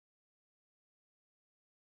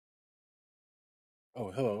Oh,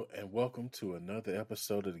 hello, and welcome to another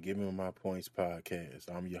episode of the Give Me My Points podcast.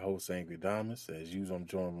 I'm your host, Angry Damas. As usual, I'm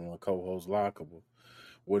joined by my co-host, Lockable.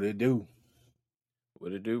 What it do?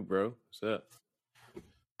 What it do, bro? What's up?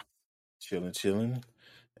 Chilling,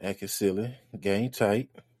 acting silly, game tight.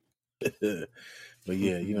 But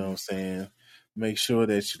yeah, you know what I'm saying? Make sure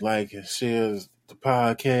that you like and share the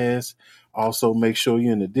podcast. Also, make sure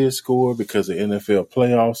you're in the Discord because the NFL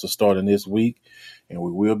playoffs are starting this week, and we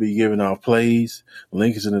will be giving our plays.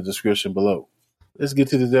 Link is in the description below. Let's get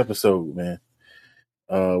to this episode, man.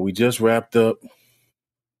 We just wrapped up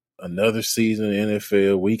another season in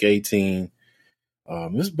NFL, Week 18.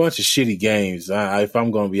 There's a bunch of shitty games. If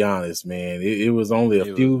I'm going to be honest, man, it was only a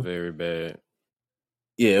It was few. very bad.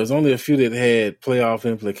 Yeah, it was only a few that had playoff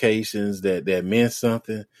implications that meant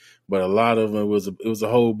something, but a lot of them it was a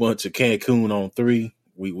whole bunch of Cancun on three.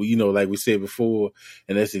 We like we said before,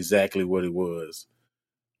 and that's exactly what it was.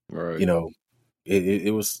 Right. You know,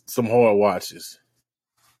 it was some hard watches.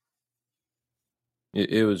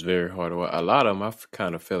 It was very hard to watch. A lot of them I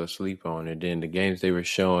kind of fell asleep on, and then the games they were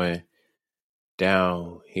showing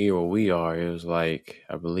down here where we are, it was like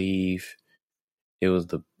I believe it was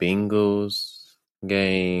the Bengals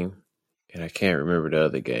game, and I can't remember the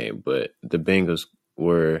other game, but the Bengals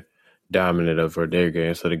were dominant over their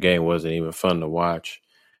game, so the game wasn't even fun to watch.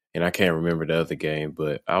 And I can't remember the other game,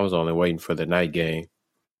 but I was only waiting for the night game.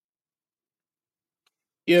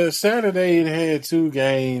 Yeah, Saturday it had two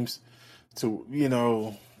games.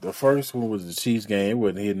 The first one was the Chiefs game. It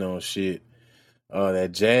wasn't hitting on shit.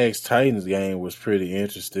 That Jags Titans game was pretty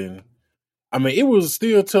interesting. I mean, it was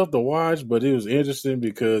still tough to watch, but it was interesting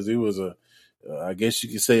because it was I guess you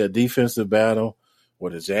could say, a defensive battle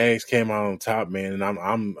where the Jags came out on top, man. And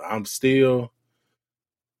I'm still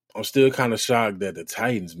kind of shocked that the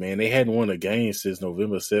Titans, man, they hadn't won a game since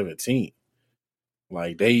November 17th.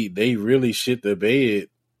 Like they really shit the bed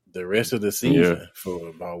the rest of the season for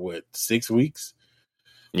about 6 weeks.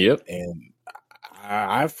 Yep. And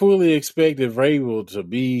I fully expected Vrabel to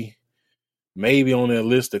be maybe on their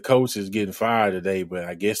list of coaches getting fired today, but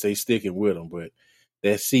I guess they sticking with him. But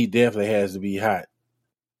that seat definitely has to be hot.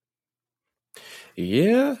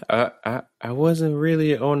 Yeah, I wasn't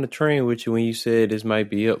really on the train with you when you said this might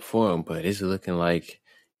be up for him, but it's looking like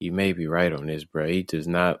you may be right on this, bro. He does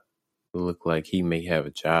not look like he may have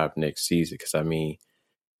a job next season because, I mean,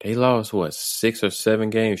 they lost, 6 or 7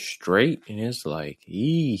 games straight? And it's like,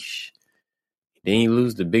 yeesh. Then you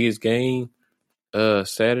lose the biggest game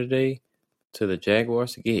Saturday to the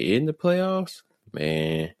Jaguars to get in the playoffs?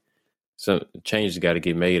 Man, some changes got to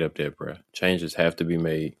get made up there, bro. Changes have to be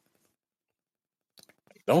made.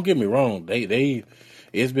 Don't get me wrong;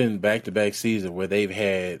 it's been back-to-back season where they've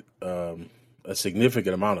had a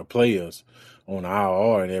significant amount of players on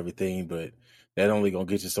IR and everything, but that only gonna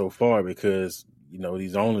get you so far because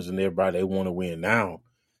these owners and everybody, they want to win now.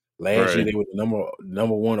 Last year Right. they were the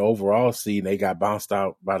number one overall seed, and they got bounced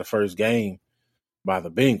out by the first game by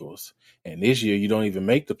the Bengals. And this year you don't even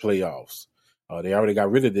make the playoffs. They already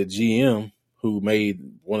got rid of the GM who made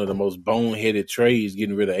one of the most boneheaded trades,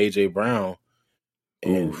 getting rid of AJ Brown.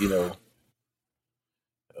 And Oof.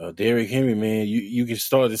 Derrick Henry, man, you can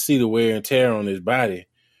start to see the wear and tear on his body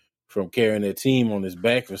from carrying that team on his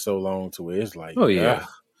back for so long, to where it's like, Oh, yeah.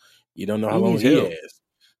 you don't know how He long needs he help. has.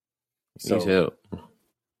 He needs So help.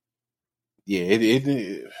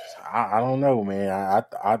 yeah, I don't know, man.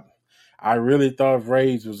 I really thought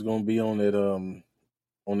Braves was gonna be on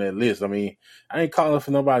that list. I mean, I ain't calling for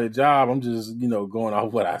nobody's job. I'm just going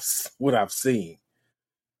off what I've seen.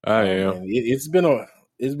 I am. And it's been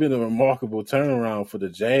a remarkable turnaround for the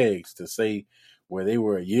Jags to say where they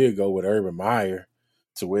were a year ago with Urban Meyer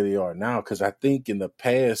to where they are now. Because I think in the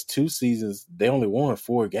past 2 seasons they only won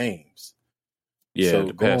 4 games. Yeah, So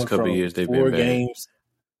the past couple of years they've been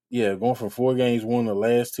bad. going from 4 games won the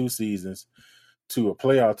last 2 seasons to a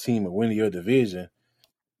playoff team and winning your division,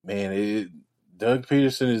 man. Doug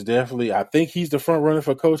Peterson is definitely. I think he's the front runner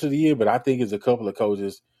for Coach of the Year, but I think it's a couple of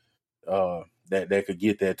coaches that could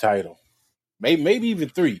get that title. Maybe even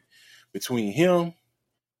 3 between him,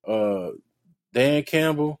 Dan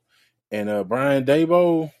Campbell, and Brian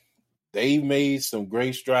Daboll. They've made some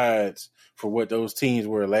great strides for what those teams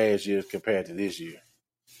were last year compared to this year.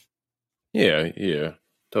 Yeah.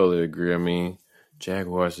 Totally agree. I mean,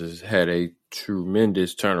 Jaguars has had a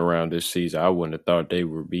tremendous turnaround this season. I wouldn't have thought they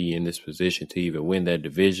would be in this position to even win that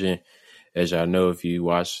division. As y'all know, if you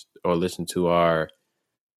watch or listen to our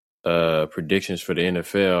predictions for the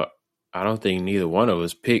NFL, I don't think neither one of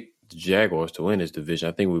us picked the Jaguars to win this division.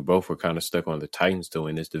 I think we both were kind of stuck on the Titans to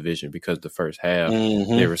win this division because the first half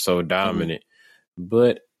they were so dominant.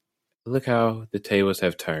 But look how the tables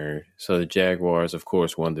have turned. So the Jaguars, of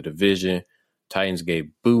course, won the division. Titans get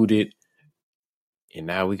booted, and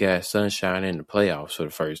now we got sunshine in the playoffs for the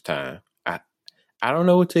first time. I don't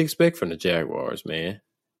know what to expect from the Jaguars, man.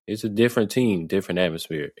 It's a different team, different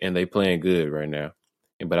atmosphere, and they playing good right now.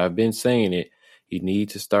 But I've been saying it. You need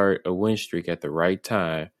to start a win streak at the right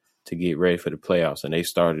time to get ready for the playoffs, and they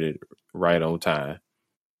started right on time.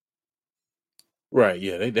 Right,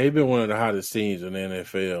 yeah, they've been one of the hottest teams in the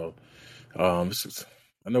NFL.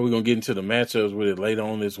 I know we're gonna get into the matchups with it later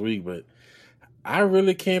on this week, but I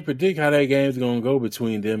really can't predict how that game's gonna go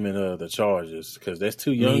between them and the Chargers because that's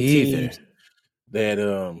two Me young either. teams that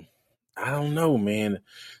I don't know, man.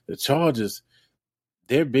 The Chargers,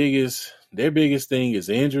 their biggest thing is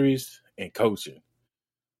injuries and coaching.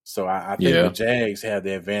 So I think the Yeah. Jags have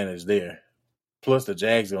the advantage there. Plus, the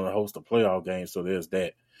Jags are going to host a playoff game, so there's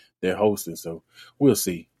that. They're hosting, so we'll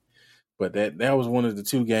see. But that was one of the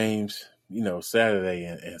two games, Saturday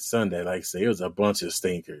and Sunday. Like I say, it was a bunch of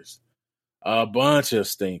stinkers. A bunch of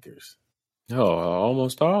stinkers. Oh,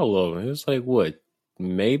 almost all of them. It was like what,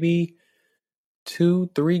 maybe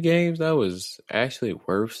 2, 3 games that was actually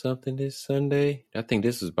worth something this Sunday. I think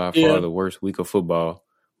this is by far Yeah, the worst week of football.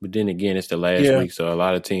 But then again, it's the last yeah, week, so a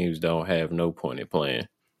lot of teams don't have no point in playing.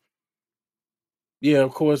 yeah.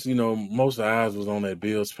 Of course, most of the eyes was on that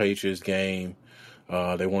Bills Patriots game.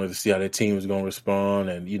 They wanted to see how their team was going to respond,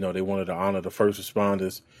 and they wanted to honor the first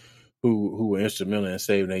responders who were instrumental in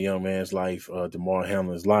saving that young man's life, DeMar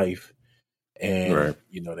Hamlin's life. And, Right.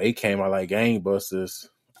 they came out like gangbusters.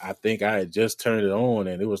 I think I had just turned it on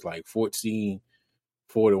and it was like 14:41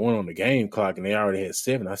 on the game clock and they already had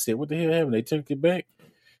 7. I said, what the hell happened? They took it back?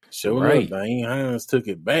 Sure enough, Right. Naeem Hines took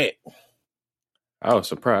it back. I was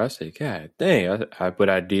surprised. I said, God dang. But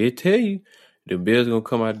I did tell you the Bills going to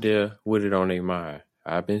come out there with it on their mind.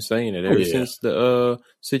 I've been saying it Oh, ever yeah. since the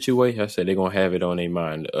situation. I said they're going to have it on their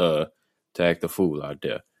mind to act the fool out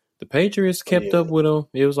there. The Patriots Oh, kept yeah. up with them.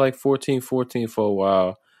 It was like 14-14 for a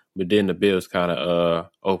while. But then the Bills kind of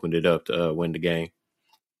opened it up to win the game.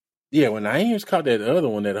 Yeah, when Naeem's caught that other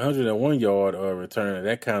one, that 101-yard return,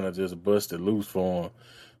 that kind of just busted loose for him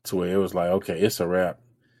to where it was like, okay, it's a wrap.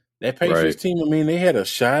 That Patriots Right. team, I mean, they had a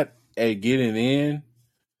shot at getting in,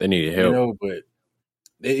 They needed help. but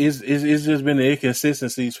it's just been the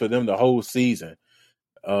inconsistencies for them the whole season.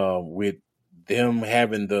 With them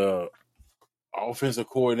having the offensive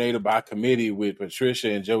coordinator by committee with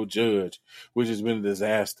Patricia and Joe Judge, which has been a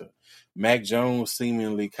disaster. Mac Jones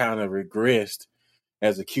seemingly kind of regressed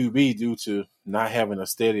as a QB due to not having a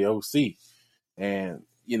steady OC, and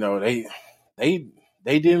they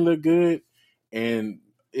they didn't look good, and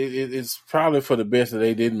it's probably for the best that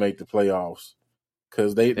they didn't make the playoffs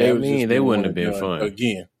because they I would mean, just they been wouldn't one have and been done fun.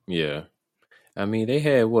 again. Yeah. I mean, they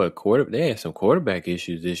had they had some quarterback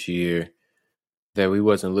issues this year that we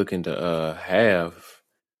wasn't looking to have.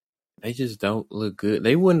 They just don't look good.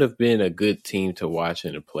 They wouldn't have been a good team to watch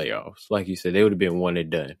in the playoffs. Like you said, they would have been one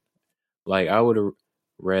and done. Like I would have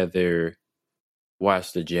rather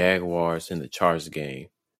watched the Jaguars in the Chargers game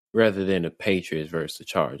rather than the Patriots versus the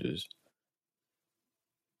Chargers.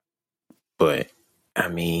 But I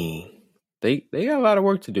mean, they got a lot of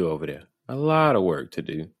work to do over there. A lot of work to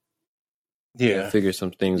do. They got to Yeah, figure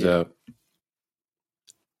some things yeah, out.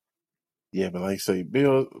 yeah. But like I say,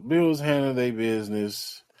 Bills handle their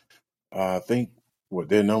business. I think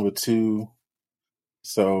they're number 2,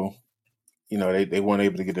 so they weren't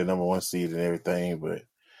able to get the number 1 seed and everything, but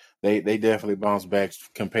they definitely bounced back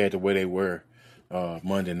compared to where they were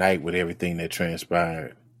Monday night with everything that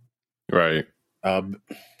transpired. Right. Uh,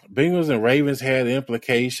 Bengals and Ravens had an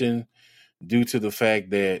implication due to the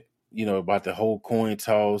fact that about the whole coin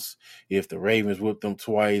toss. If the Ravens whooped them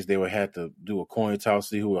twice, they would have to do a coin toss,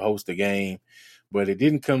 see who would host the game. But it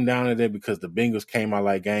didn't come down to that because the Bengals came out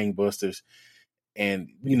like gangbusters. And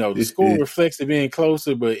the score reflects it being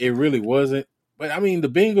closer, but it really wasn't. But I mean, the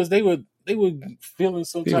Bengals they were feeling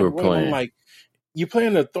some People type were of way. I'm playing. like, you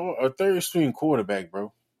playing a third string quarterback,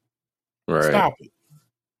 bro. Right. Stop it.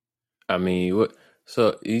 I mean, what?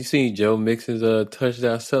 So you see Joe Mixon's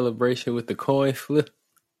touchdown celebration with the coin flip?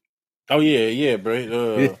 Oh yeah, yeah,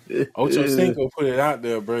 bro. Ocho Cinco put it out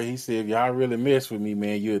there, bro. He said, if y'all really mess with me,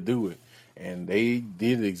 man, you'll do it. And they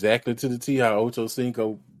did exactly to the T how Ocho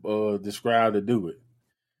Cinco described to do it.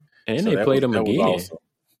 And So they that was played him that was again. awesome.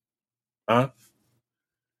 Huh?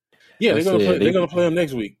 Yeah, I they're gonna play. said They're they. gonna play them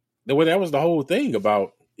next week. That was the whole thing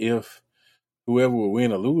about if whoever would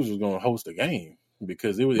win or lose was gonna host a game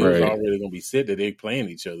because it was Right. already gonna be said that they're playing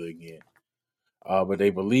each other again. But they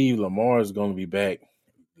believe Lamar is gonna be back.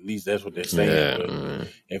 At least that's what they're saying. Yeah, But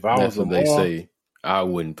man. if I was That's what they Lamar, say. I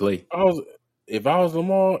wouldn't play. I was if I was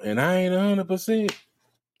Lamar and I ain't 100%,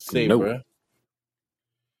 say, No. bro,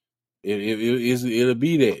 it'll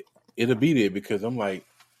be that. It'll be there because I'm like,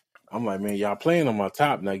 man, y'all playing on my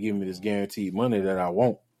top, not giving me this guaranteed money that I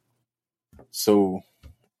want. So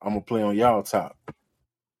I'm gonna play on y'all top.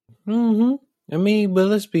 Mm-hmm. I mean, but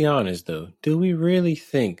let's be honest though. Do we really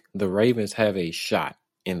think the Ravens have a shot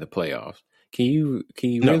in the playoffs? Can you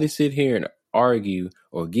really No, sit here and argue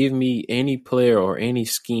or give me any player or any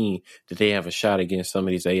scheme that they have a shot against some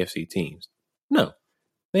of these AFC teams? No.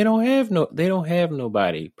 They don't have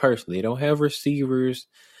nobody personally. They don't have receivers.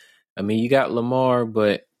 I mean, you got Lamar,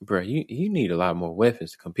 but bro, you need a lot more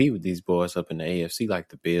weapons to compete with these boys up in the AFC like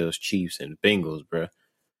the Bills, Chiefs, and Bengals, bro.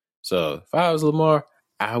 So if I was Lamar,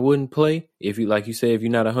 I wouldn't play. If you like you said, if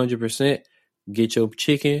you're not 100%, get your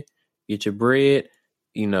chicken, get your bread.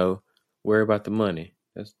 You know, worry about the money.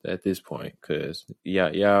 That's at this point, because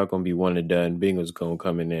y'all gonna be one and done. Bengals gonna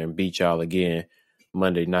come in there and beat y'all again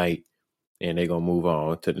Monday night, and they gonna move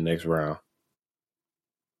on to the next round.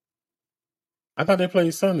 I thought they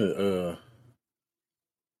played Sunday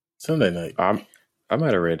night I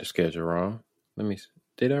might have read the schedule wrong. Let me.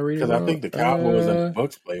 Did I read it because I wrong? think the Cowboys and the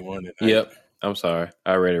Bucks play Monday night. Yep. I'm sorry.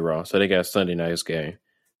 I read it wrong. So they got Sunday night's game.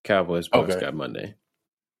 Cowboys Bucks Okay, got Monday.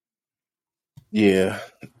 yeah,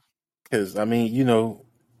 because I mean,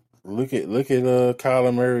 look at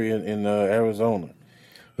Kyler Murray in Arizona.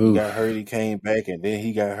 He got hurt, Oof. he came back, and then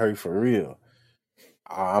he got hurt for real.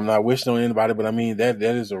 I'm not wishing on anybody, but I mean that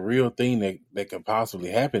is a real thing that could possibly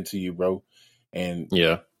happen to you, bro. And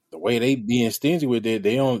Yeah. the way they being stingy with it,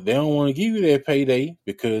 they don't want to give you that payday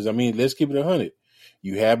because I mean, let's keep it 100.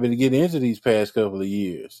 You happen to get into these past couple of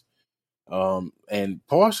years, and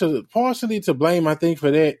partially to blame, I think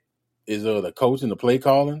for that is the coach and the play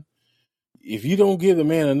calling. If you don't give the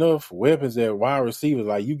man enough weapons at wide receivers,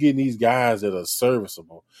 like you getting these guys that are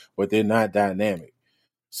serviceable, but they're not dynamic.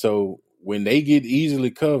 So when they get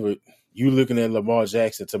easily covered, you looking at Lamar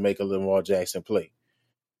Jackson to make a Lamar Jackson play,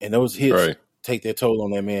 and those hits Right. take their toll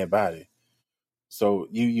on that man's body. So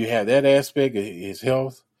you have that aspect of his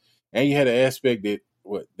health, and you had an aspect that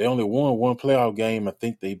they only won one playoff game. I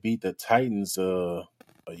think they beat the Titans a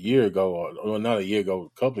year ago, or not a year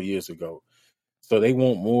ago, a couple of years ago. So they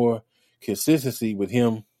want more consistency with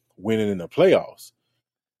him winning in the playoffs.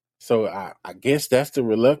 So I guess that's the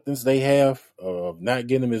reluctance they have of not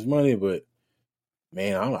getting him his money. But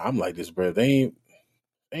man, I'm like this, bro. They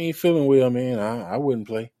ain't feeling well, man. I wouldn't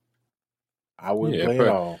play. I wouldn't Yeah. play at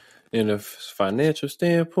all. In a financial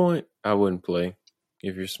standpoint, I wouldn't play.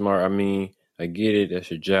 If you're smart, I mean, I get it.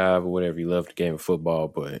 That's your job or whatever. You love the game of football,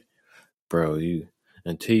 but bro, you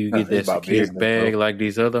until you get It's that about secured business, bro. bag like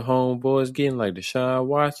these other homeboys getting, like Deshaun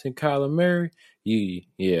Watson, Kyler Murray,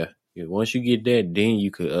 yeah. Once you get that, then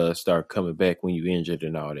you could start coming back when you injured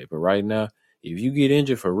and all that. But right now, if you get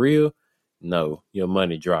injured for real, no, your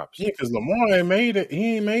money drops. Yeah, because Lamar ain't made it.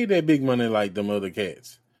 He ain't made that big money like them other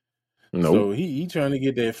cats. So Nope. he trying to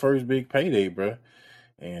get that first big payday, bro.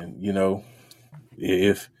 And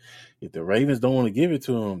if the Ravens don't want to give it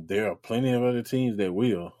to him, there are plenty of other teams that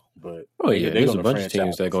will. But Oh yeah, they're there's a gonna bunch of franchise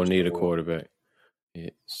teams that him for gonna need a sure. quarterback.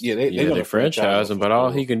 Yeah, they're Yeah, they gonna franchise franchise him him, for but all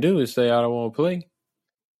sure. he can do is say, "I don't want to play."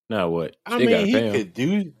 Now what? I Still got to mean, pay him.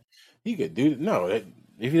 he could do no. If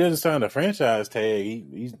he doesn't sign a franchise tag,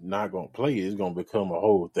 he's not gonna play. It's gonna become a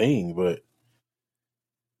whole thing. But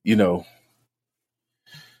you know,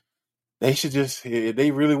 they should just if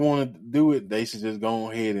they really want to do it, they should just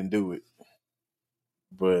go ahead and do it.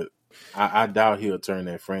 But I doubt he'll turn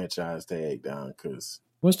that franchise tag down because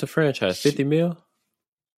What's the franchise? 50 mil?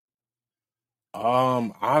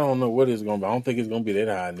 I don't know what it's gonna be. I don't think it's gonna be that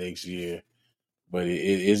high next year, but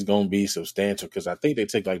it's gonna be substantial because I think they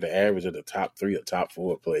take like the average of the top three or top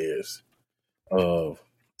four players of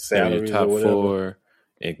So your salaries or top whatever. four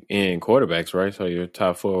in quarterbacks, right? So your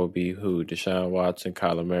top four would be who? Deshaun Watson,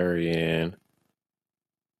 Kyler Murray, and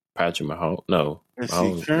Patrick Mahomes. No, Let's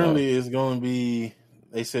see. Mahomes. No, Currently, it's gonna be.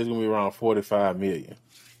 They said it's gonna be around 45 million.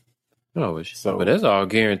 no. But So, that's all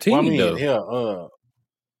well, I guaranteed, mean, though. hell,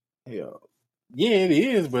 yeah, it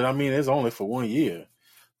is. But I mean, it's only for 1 year.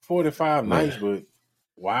 45 Man, nice, but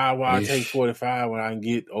why I take Ish. 45 when I can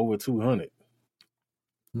get over 200?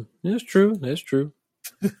 That's true. That's true.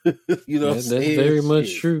 You know what I'm That's saying? very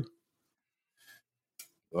much Shit. true.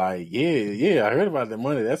 Like, yeah, I heard about the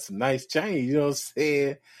money. That's a nice change, you know what I'm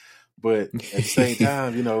saying? But at the same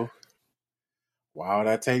time, why would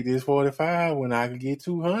I take this 45 when I can get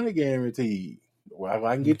 200 guaranteed? Why if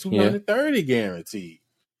I can get Yeah, 230 guaranteed?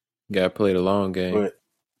 got to play the long game.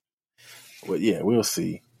 But yeah, we'll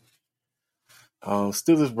see.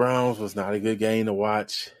 Steelers Browns was not a good game to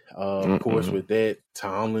watch. Of course, Mm-mm. with that,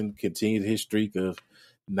 Tomlin continued his streak of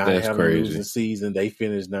not That's having a losing crazy. season. They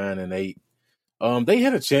finished 9-8. They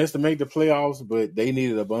had a chance to make the playoffs, but they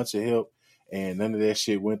needed a bunch of help, and none of that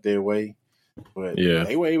shit went their way. But Yeah.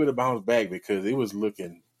 they were able to bounce back because it was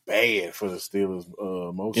looking bad for the Steelers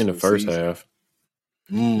most In of the the first season. half.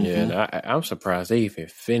 Yeah, Mm-hmm. and I'm surprised they even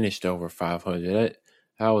finished over 500.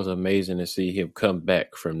 That was amazing to see him come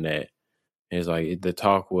back from that. It's like the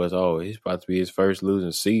talk was, oh, he's about to be his first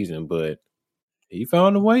losing season, but he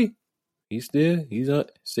found a way. He's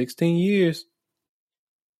 16 years.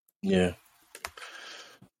 Yeah.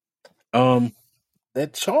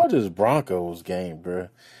 That Chargers Broncos game, bro.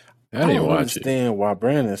 I I didn't don't watch it. understand why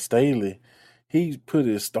Brandon Staley he put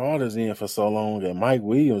his starters in for so long and Mike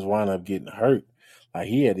Williams wound up getting hurt. Like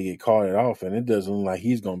he had to get carted off, and it doesn't look like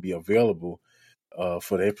he's gonna be available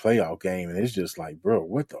for that playoff game. And it's just like, bro,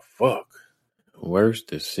 what the fuck? Worst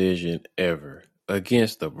decision ever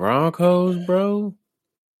against the Broncos, bro.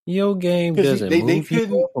 Your game Because doesn't they move you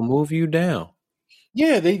couldn't. up or move you down.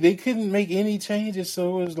 Yeah, they couldn't make any changes.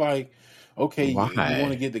 So it was like, okay, you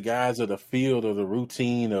want to Why? get the guys of the field or the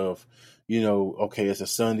routine of, okay, it's a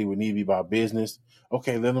Sunday, we need to be about business.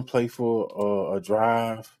 Okay, let them play for a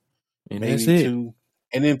drive, And that's maybe it. two,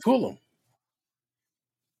 and then pull them.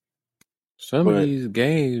 Some of But these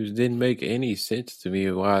games didn't make any sense to me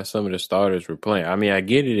why some of the starters were playing. I mean, I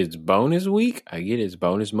get it, it's bonus week. I get it's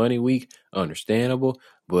bonus money week. Understandable.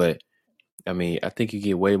 But I mean, I think you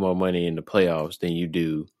get way more money in the playoffs than you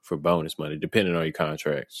do for bonus money, depending on your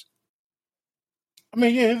contracts. I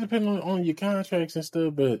mean, yeah, it depends on your contracts and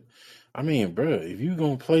stuff. But I mean, bro, if you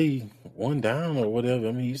gonna play one down or whatever,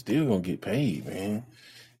 I mean, you still gonna get paid, man.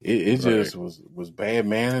 It Right. just was bad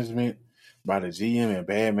management by the GM and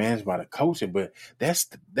bad management by the coaching. But that's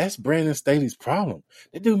Brandon Staley's problem.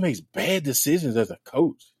 That dude makes bad decisions as a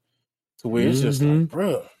coach, to where it's just like, Mm-hmm.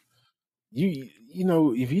 bro,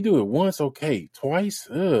 if you do it once, okay, twice,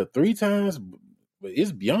 three times, but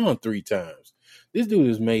it's beyond three times. This dude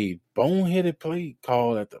has made boneheaded play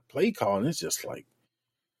call after play call, and it's just like,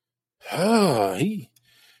 he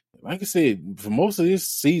like I said, for most of this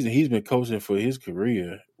season, he's been coaching for his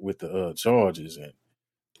career with the Chargers, and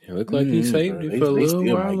It looked like he saved bro, it they for a they little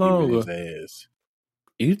still while might get rid of longer. his ass.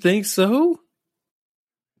 You think so?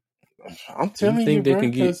 I'm You telling you, think they bro,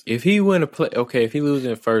 can get because if he win a play? Okay, if he loses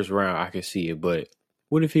in the first round, I can see it. But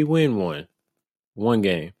what if he win one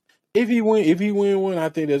game? if he win one, I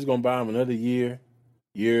think that's gonna buy him another year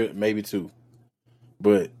maybe two.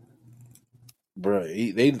 But bro,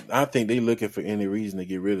 I think they looking for any reason to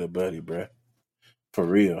get rid of Buddy, bro, for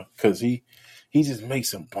real, because he just makes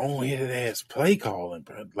some boneheaded ass play calling,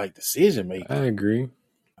 bro, like decision I making. agree.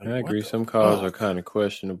 Like I what agree. the Some calls are fuck? kind of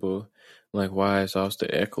questionable. Like, why is Austin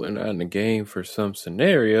Eckler not in the game for some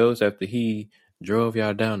scenarios after he drove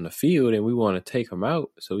y'all down the field and we want to take him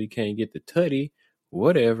out so he can't get the tutty,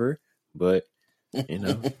 whatever. But, you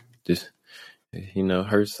know, just,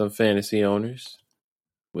 hurts some fantasy owners.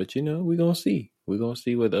 But, we're going to see. We're going to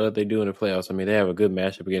see what they do in the playoffs. I mean, they have a good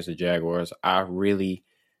matchup against the Jaguars. I really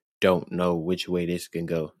don't know which way this can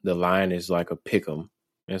go. The line is like a pick 'em.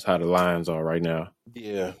 That's how the lines are right now.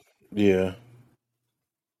 Yeah, yeah.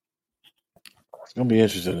 It's gonna be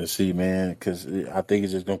interesting to see, man, because I think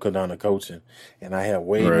it's just gonna come down to coaching, and I have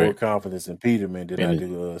way more Right. confidence in Peterman than I And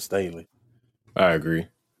do Staley. I agree.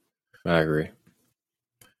 I agree.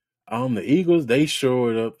 The Eagles they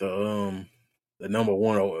showed up the number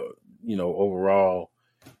one, overall,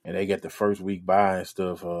 and they got the first week bye and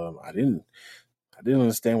stuff. I didn't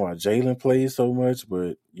understand why Jalen plays so much,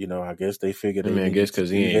 but I guess they figured I they mean, I guess needed to because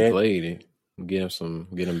he do ain't that. played it, get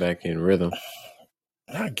him back in rhythm.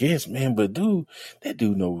 I guess, man, but that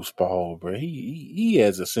dude knows ball, bro. He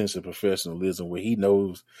has a sense of professionalism where he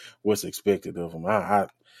knows what's expected of him. I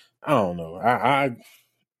don't know.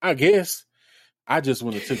 I guess I just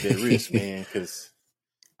wouldn't have took that risk, man, because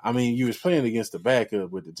I mean you was playing against the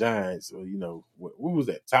backup with the Giants, so what was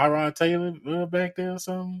that? Tyrod Taylor back there or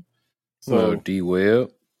something. Well, So, D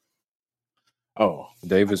Webb, oh, I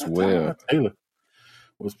Davis thought Tyrod Webb, Taylor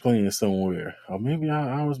was playing somewhere, or maybe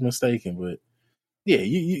I was mistaken. But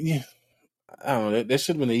yeah, I don't know. That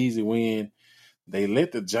should have been an easy win. They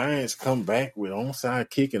let the Giants come back with onside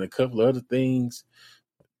kick and a couple of other things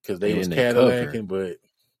because they was and they cover. Cadillacing,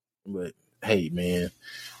 but hey, man,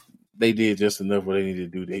 they did just enough what they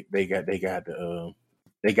needed to do. They got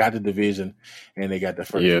the division and they got the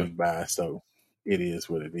first Yeah. week bye, so it is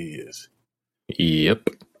what it is. Yep.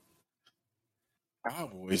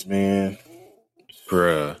 Cowboys, man,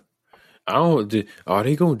 Bruh. Are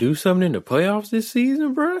they gonna do something in the playoffs this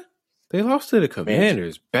season, bruh? They lost to the man,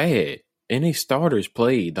 Commanders bad. And they starters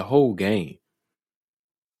played the whole game.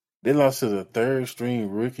 They lost to the third string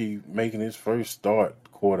rookie making his first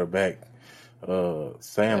start quarterback,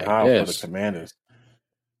 Sam Like Howell for the Commanders.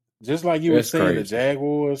 Just like you were that's saying, the crazy.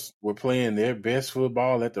 Jaguars were playing their best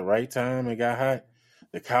football at the right time and got hot.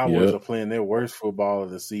 The Cowboys are Yep. playing their worst football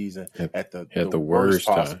of the season At, at the at the worst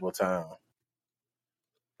worst time. possible time.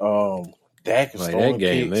 Dak is Like that throwing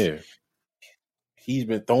game picks. there. He's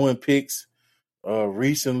been throwing picks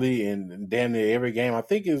recently and damn near every game. I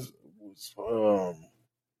think it was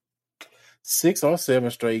 6 or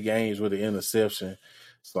 7 straight games with an interception.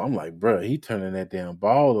 So I'm like, bro, he turning that damn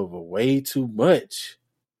ball over way too much.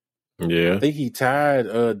 I Yeah. think he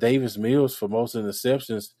tied Davis Mills for most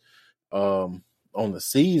interceptions on the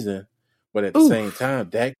season, but at the same Oof. time,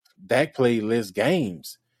 Dak played less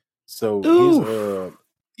games, so his Oof.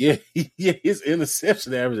 yeah yeah his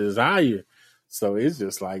interception average is higher. So it's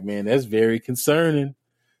just like, man, that's very concerning.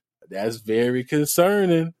 That's very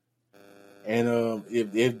concerning. And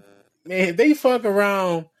if man, if they fuck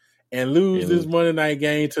around and lose this And Monday night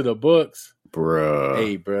game to the Bucks, bruh.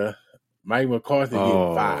 hey, bruh, Mike McCarthy getting Oh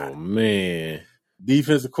fired. man.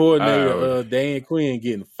 Defensive I coordinator would Dan Quinn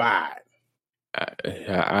getting fired.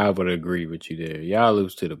 I would agree with you there. Y'all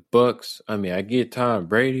lose to the Bucks. I mean, I get Tom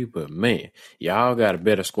Brady, but man, y'all got a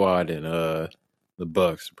better squad than the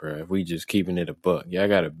Bucks, bro. If we just keeping it a buck, y'all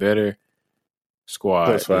got a better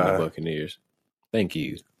Plus squad than the five. Buccaneers. Thank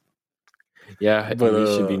you. Yeah, But it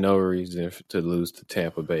should be no reason to lose to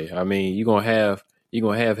Tampa Bay. I mean, you're gonna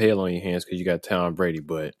have hell on your hands because you got Tom Brady,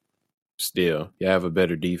 but still, you have a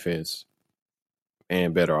better defense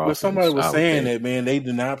and better But somebody offense. was I would saying think. that, man, they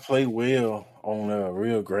do not play well on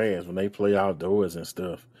real grass when they play outdoors and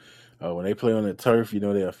stuff. When they play on the turf,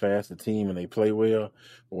 they're a faster team and they play well.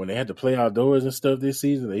 But when they had to play outdoors and stuff this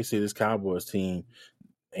season, they say this Cowboys team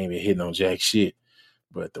ain't been hitting on jack shit.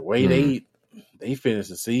 But the way Hmm. they finished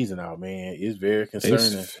the season out, man, is very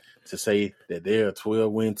concerning It's to say that they're a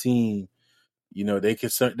 12-win team. They're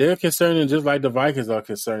concerning just like the Vikings are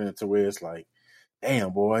concerning, to where it's like,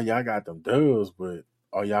 damn, boy, y'all got them dubs, but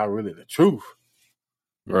are y'all really the truth?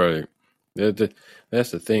 right.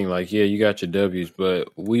 That's the thing. Like, yeah, you got your W's, but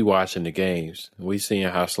we watching the games. We seeing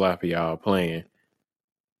how sloppy y'all playing.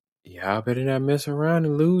 Y'all better not mess around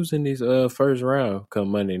and lose in these first round come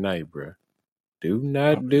Monday night, bro. Do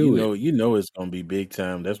I not mean, do it. it's gonna be big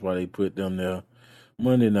time. That's why they put them there.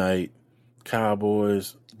 Monday night,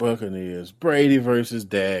 Cowboys, Buccaneers, Brady versus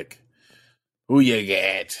Dak. Who you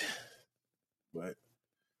got? But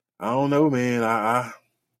I don't know, man. I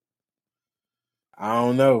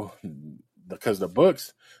don't know, because the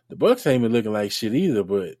Bucks ain't been looking like shit either.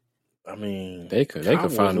 But I mean, They could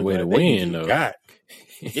Cowboys find a looking way to like they can win get though. got.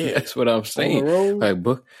 Yeah, That's what I'm on the saying. road, Like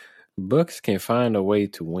Bucks can find a way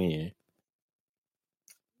to win.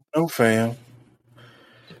 no fam.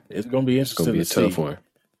 It's gonna be It's gonna interesting be to a tough see. one.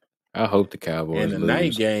 I hope the And Cowboys the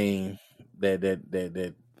night lose. game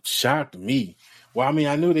that shocked me. Well, I mean,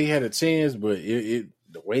 I knew they had a chance, but it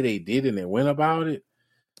the way they did it and they went about it,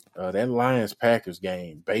 that Lions Packers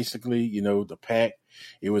game, basically, the pack,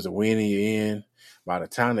 it was a win in the end. By the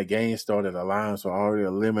time the game started, the Lions were already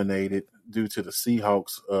eliminated due to the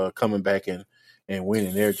Seahawks coming back and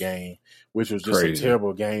winning their game, which was just a Crazy.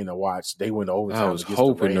 terrible game to watch. They went to I overtime was against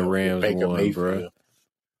the hoping the Rams with Rams Baker won, bruh. Mayfield.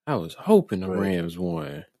 I was hoping the But Rams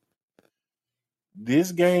won.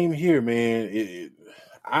 this game here, man,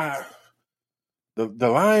 I the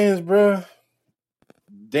Lions, bruh.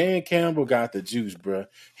 Dan Campbell got the juice, bruh.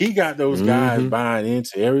 He got those guys Mm-hmm. buying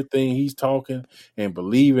into everything he's talking and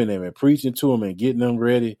believing them and preaching to them and getting them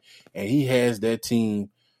ready. And he has that team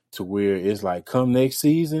to where it's like, come next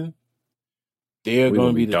season, they're We going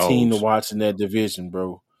gonna to be be the team to dogs. watch in that division,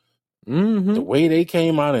 bro. The Mm-hmm. way they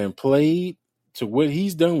came out and played, to what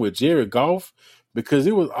he's done with Jared Goff, because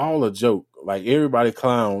it was all a joke. Like, everybody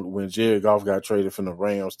clowned when Jared Goff got traded from the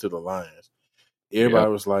Rams to the Lions. Everybody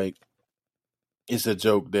Yep. was like, it's a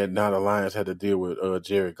joke that now the Lions had to deal with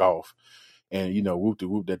Jared Goff, and whoop de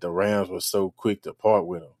whoop that the Rams was so quick to part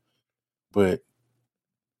with him. But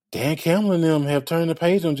Dan Campbell and them have turned the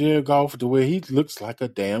page on Jared Goff to where he looks like a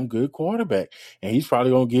damn good quarterback, and he's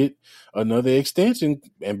probably gonna get another extension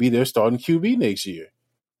and be their starting QB next year.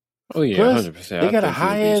 Oh yeah, Plus, 100%. they I got a think he'll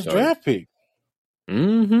high be ass starting. draft pick.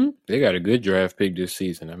 Mm-hmm. They got a good draft pick this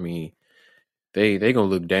season. I mean, they gonna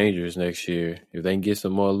look dangerous next year if they can get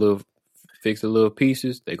some more little fix the little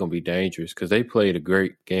pieces. They gonna be dangerous because they played a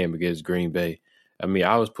great game against Green Bay. I mean,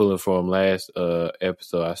 I was pulling for them last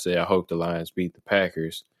episode. I said I hope the Lions beat the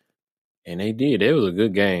Packers, and they did. It was a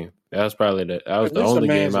good game. That was But the only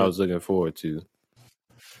game I was looking forward to.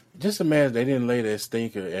 just imagine they didn't lay that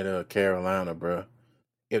stinker at Carolina, bro.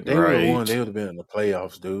 If they would have won, Right. they would have been in the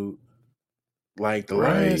playoffs, dude. Like the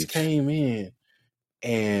Lions Right. came in,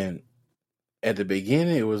 and at the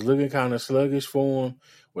beginning it was looking kind of sluggish for them,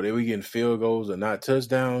 where they were getting field goals and not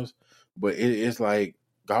touchdowns. But it's like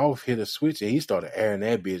Golf hit a switch and he started airing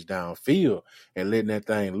that bitch downfield and letting that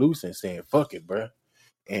thing loose and saying, "Fuck it, bro."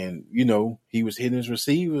 And he was hitting his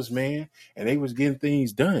receivers, man, and they was getting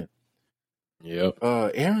things done. Yep.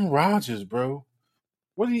 Aaron Rodgers, bro.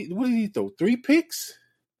 What did he throw? 3 picks?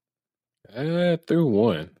 Threw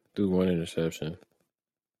one interception.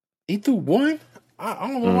 He threw one? I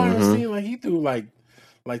don't know why it Mm-hmm. seemed like he threw like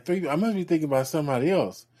three. I must be thinking about somebody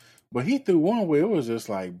else. But he threw one where it was just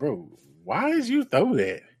like, bro, why did you throw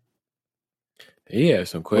that? He had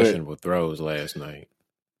some But questionable throws last night.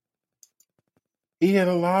 he had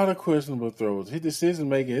a lot of questionable throws. His decision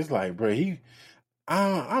making, it's like, bro,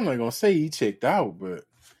 I'm not gonna say he checked out, but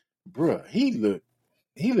bro, he looked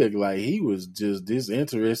like he was just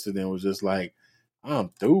disinterested and was just like, I'm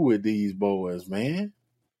through with these boys, man.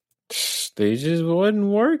 They just wasn't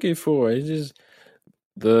working for it. It's just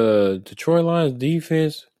the Detroit Lions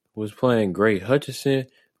defense was playing great. Hutchinson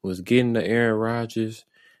was getting to Aaron Rodgers.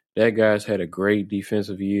 That guy's had a great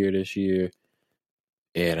defensive year this year.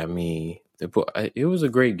 And I mean, it was a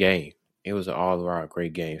great game. It was an all-around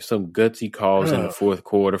great game. Some gutsy calls in the Bro, fourth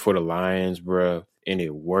quarter for the Lions, bro, and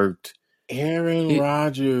it worked. Aaron It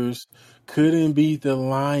Rodgers couldn't beat the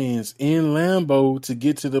Lions in Lambeau to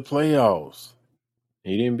get to the playoffs.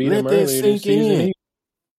 He didn't beat him Let that earlier this sink season. in.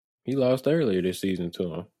 He lost earlier this season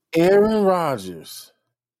to him. Aaron Rodgers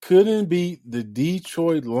couldn't beat the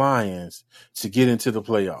Detroit Lions to get into the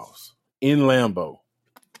playoffs in Lambeau.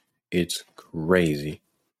 It's crazy,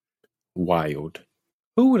 wild.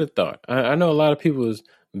 Who would have thought? I know a lot of people was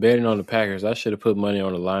betting on the Packers. I should have put money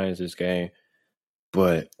on the Lions this game,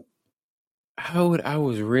 but I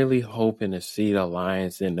was really hoping to see the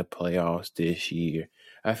Lions in the playoffs this year.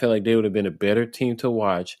 I feel like they would have been a better team to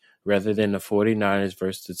watch rather than the 49ers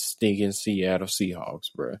versus the stinking Seattle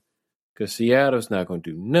Seahawks, bro. Because Seattle's not going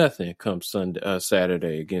to do nothing come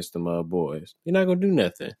Saturday against them boys. You're not going to do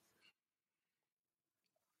nothing.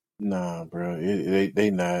 Nah, bro,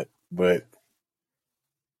 they not. But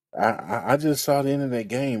I just saw the end of that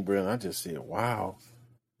game, bro, and I just said, wow,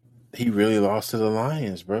 he really lost to the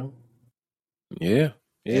Lions, bro. Yeah.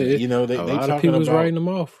 And A they lot of talking people was about writing them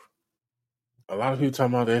off. a lot of people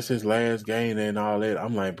talking about that's his last game and all that.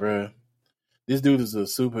 I'm like, bro, this dude is a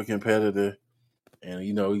super competitor, and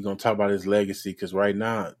he's gonna talk about his legacy because right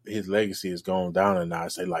now his legacy is going down a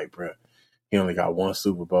notch. Say like, bro, he only got one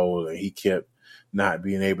Super Bowl and he kept not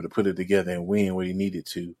being able to put it together and win what he needed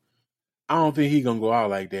to. I don't think he's gonna go out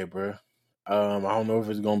like that, bro. I don't know if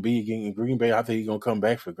it's gonna be again in Green Bay. I think he's gonna come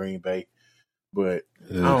back for Green Bay, but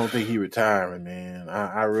I Ugh, don't think he retiring, man.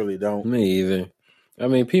 I really don't. me either. I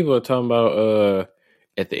mean, people are talking about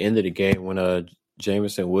at the end of the game when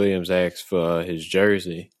Jameson Williams asked for his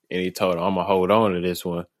jersey and he told him, I'm gonna hold on to this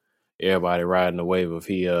one. Everybody riding the wave of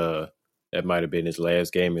that might have been his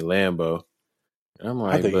last game in Lambeau. And I'm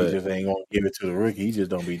I like, think he but just ain't gonna give it to the rookie. He just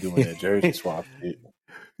don't be doing that jersey swap shit.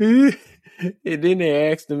 and then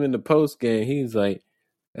they asked him in the post game. He was like,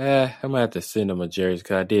 I'm gonna have to send him a jersey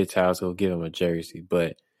because I did tell I was gonna give him a jersey,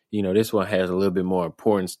 but this one has a little bit more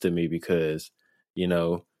importance to me because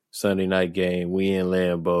Sunday night game, we in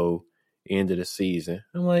Lambeau, end of the season.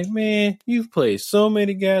 I'm like, man, you've played so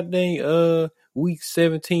many goddamn week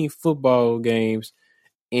 17 football games,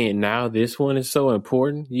 and now this one is so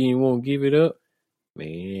important. You won't give it up,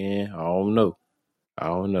 man. I don't know.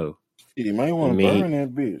 He might You want to mean? burn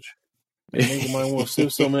that bitch. That nigga might want to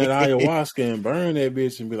sip some of that ayahuasca and burn that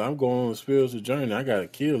bitch and be like, I'm going on a spiritual journey. I gotta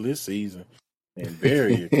kill this season and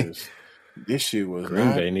bury it because this shit was Green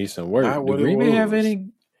not Bay needs some work. not Do what it Green Bay have was. any?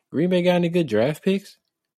 Green Bay got any good draft picks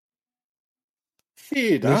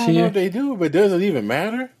Shit, I this don't know if year? they do, but does it even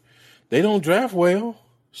matter? They don't draft well.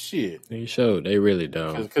 Shit. They showed they really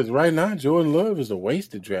don't. Because right now, Jordan Love is a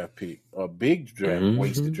wasted draft pick, a big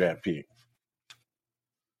wasted Mm-hmm. draft pick.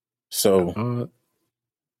 So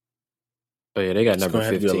Oh yeah, they got it's number gonna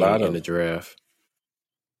have to be a 15 lot in the of draft.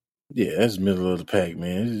 yeah. That's middle of the pack,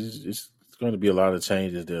 man. It's going to be a lot of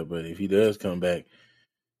changes there. But if he does come back,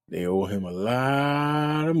 they owe him a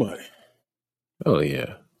lot of money. Oh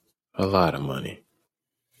yeah, a lot of money.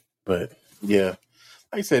 But yeah,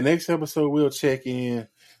 like I said, next episode we'll check in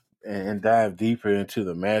and dive deeper into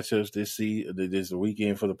the matchups this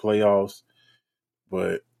weekend for the playoffs.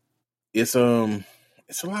 But it's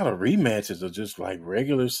it's a lot of rematches of just like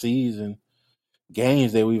regular season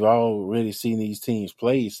games that we've already seen these teams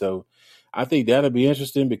play. So I think that'll be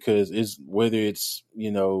interesting because it's whether it's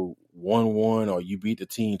 1-1 or you beat the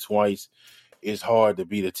team twice, it's hard to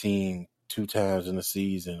beat a team 2 times in the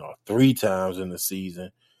season or 3 times in the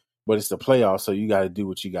season, but it's the playoffs, so you got to do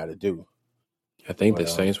what you got to do. I think the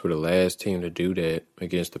Well, Saints were the last team to do that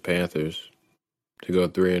against the Panthers to go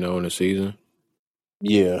 3-0 in the season.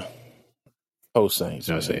 yeah, post Saints,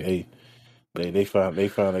 I man. say, They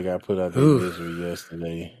finally got put out their misery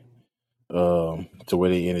yesterday. To where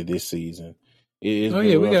they ended this season. It's oh been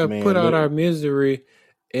yeah, we rough, got to put man. out our Look, misery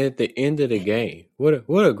at the end of the game. What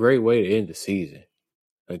a great way to end the season.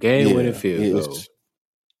 A game winning yeah, field goal.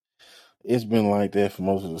 it's been like that for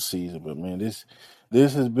most of the season, but man, this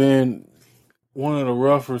has been one of the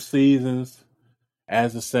rougher seasons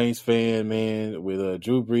as a Saints fan, man. With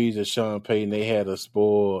Drew Brees and Sean Payton, they had us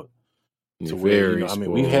spoiled to where Very I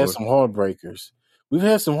mean, we've had spoiled. some heartbreakers. We've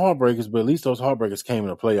had some heartbreakers, but at least those heartbreakers came in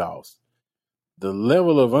the playoffs. The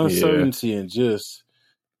level of Yeah. uncertainty and just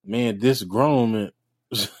man, disgruntlement,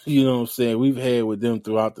 you know what I'm saying, we've had with them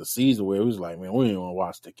throughout the season where it was like, man, we ain't want to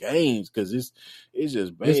watch the games because it's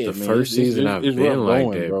just It's the bad, man. first season I've It's rough been like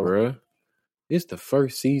going, that, bro. bruh. It's the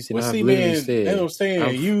first season Well, I've see, literally man, that's what I'm said,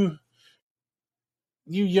 saying.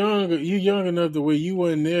 You young enough to where you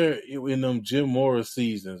wasn't there in them Jim Morris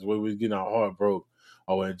seasons where we was getting our heart broke,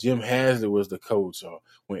 or when Jim Haslett was the coach, or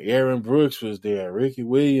when Aaron Brooks was there, Ricky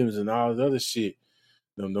Williams, and all this other shit.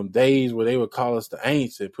 Them days where they would call us the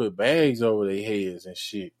Aints and put bags over their heads and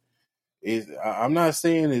shit. I'm not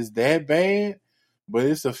saying it's that bad, but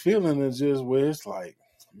it's a feeling of just where it's like,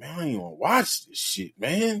 man, I ain't even watch this shit,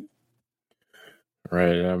 man.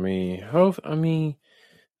 right? I mean,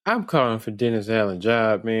 I'm calling for Dennis Allen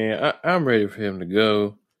job, man. I'm ready for him to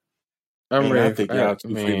go. I'm Man, I ready think y'all too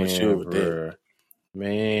premature man, with that. bruh.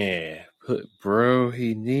 Man, bro,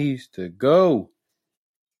 he needs to go.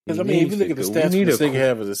 Because He I mean, if you needs look to at the go. We stats for need the a second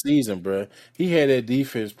half of the season, bro, he had that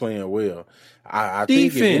defense playing well. I think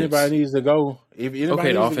if defense. anybody needs to go, if anybody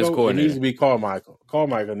Okay, the needs to offense go, it needs coordinator. to be Carmichael.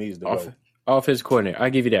 Carmichael needs to Off, go. offensive coordinator. I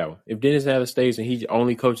give you that one. If Dennis Allen stays and he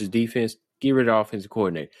only coaches defense, get rid of offensive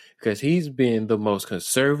coordinator because he's been the most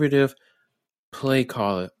conservative play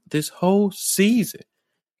caller this whole season.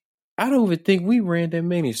 I don't even think we ran that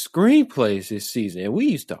many screenplays this season, and we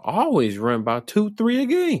used to always run about 2-3 a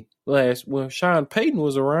game. Last when Sean Payton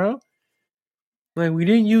was around, like we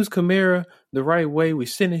didn't use Kamara the right way. We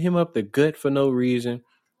sending him up the gut for no reason.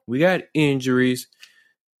 We got injuries.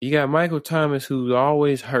 You got Michael Thomas, who's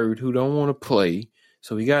always hurt, who don't want to play.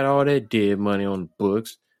 So we got all that dead money on the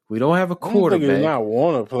books. We don't have a I don't think he's quarterback. not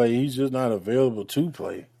want to play. He's just not available to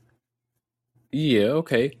play. Yeah,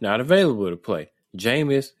 okay, not available to play.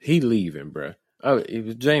 Jameis, he leaving, bruh. Oh, it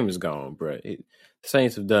was Jameis gone, bruh. The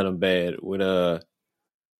Saints have done him bad with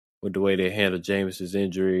the way they handled Jameis's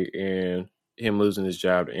injury and him losing his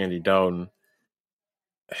job to Andy Dalton.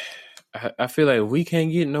 I feel like if we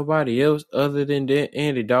can't get nobody else other than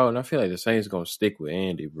Andy Dalton, I feel like the Saints gonna stick with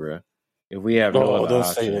Andy, bruh. If we have no Oh, other don't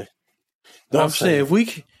say option. that. Don't I'm say saying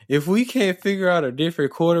that. if we can't figure out a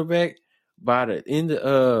different quarterback by the end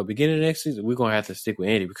beginning of next season, we're gonna have to stick with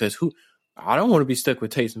Andy because I don't want to be stuck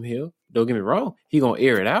with Taysom Hill. Don't get me wrong, he gonna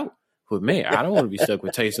air it out. But man, I don't want to be stuck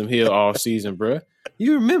with Taysom Hill all season, bro.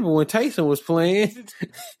 You remember when Taysom was playing?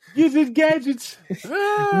 Get his gadgets. me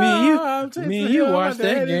I'm and Taysom you Hill. I'm about watched to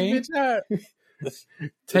that have this game. bitch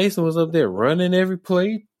out. Taysom was up there running every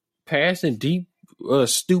play, passing deep,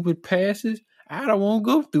 stupid passes. I don't want to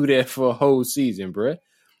go through that for a whole season, bro.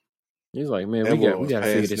 He's like, man, That boy we was got to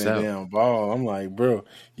figure passing this that out. damn ball. I'm like, bro,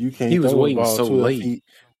 you He can't was throw a waiting ball so 12 late. feet,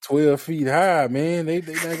 12 feet high, man. They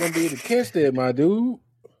not gonna be able to catch that, my dude.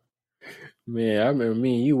 Man, I remember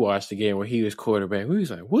me and you watched the game where he was quarterback. We was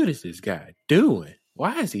like, what is this guy doing?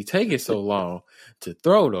 Why is he taking so long to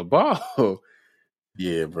throw the ball?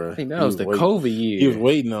 Yeah, I bro. think that He was was the waiting. COVID year. He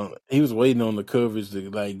was waiting on the coverage to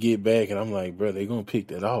like get back, and I'm like, bro, they gonna pick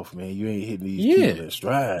that off, man. You ain't hitting these people Yeah. in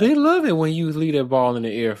stride. They love it when you leave that ball in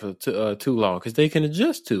the air for too long because they can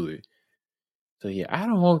adjust to it. So yeah, I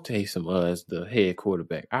don't want Taysom as the head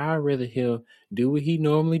quarterback. I'd rather him do what he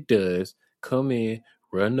normally does: come in,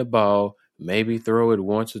 run the ball, maybe throw it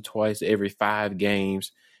once or twice every 5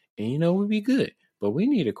 games, and we'll be good. But we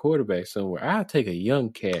need a quarterback somewhere. I'll take a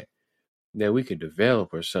young cat that we could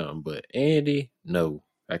develop or something. But Andy, no,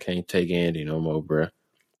 I can't take Andy no more, bruh.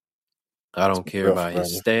 I don't care Rough, about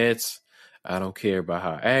his brother. stats. I don't care about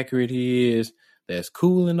how accurate he is. That's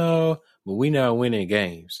cool and all, but we not winning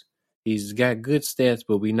games. He's got good stats,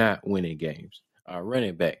 but we not winning games. Our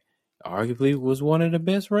running back arguably was one of the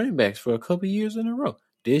best running backs for a couple years in a row.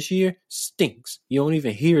 This year stinks. You don't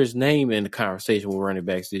even hear his name in the conversation with running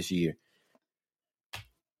backs this year.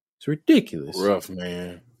 It's ridiculous. Rough,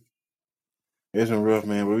 man. It's been rough,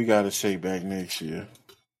 man, but we got to shake back next year.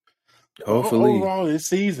 Hopefully, Overall, this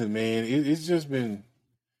season, man, it's just been.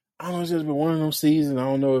 I don't know. It's just been one of them seasons. I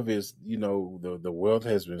don't know if it's the wealth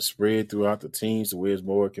has been spread throughout the teams to where it's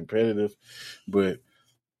more competitive, but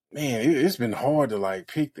man, it's been hard to like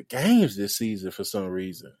pick the games this season for some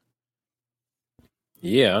reason.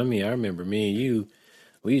 Yeah, I mean, I remember me and you,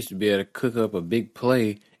 we used to be able to cook up a big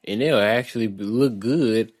play, and they'll actually look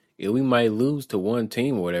good, and we might lose to one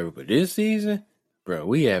team or whatever. But this season, bro,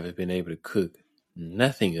 we haven't been able to cook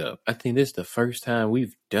nothing up. I think this is the first time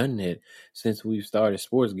we've done it since we've started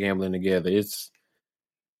sports gambling together. I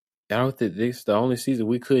don't think this is the only season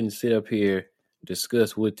we couldn't sit up here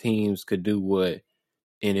discuss what teams could do what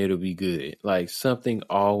and it'll be good. Like something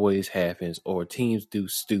always happens or teams do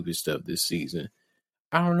stupid stuff this season.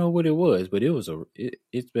 I don't know what it was, but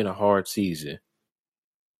it's been a hard season.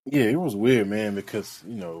 Yeah, it was weird, man, because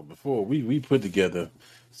before we put together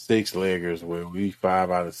 6 leggers where we 5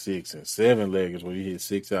 out of 6 and 7 leggers where we hit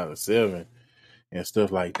 6 out of 7 and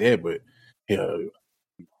stuff like that, but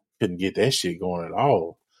couldn't get that shit going at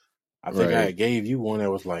all. I think I Right. gave you one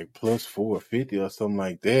that was like plus 450 or something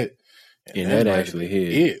like that, and And that that might have actually been hit.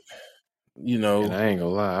 it. You And know, I ain't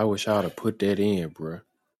gonna lie, I wish I would have put that in, bro.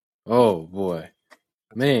 Oh boy.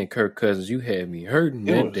 Man, Kirk Cousins, you had me hurting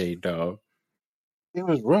it that was day, dog. it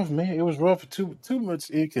was rough, man. It was rough. Too much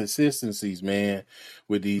inconsistencies, man,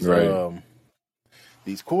 with Right.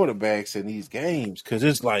 these quarterbacks in these games, because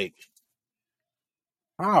it's like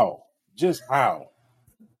how, just how.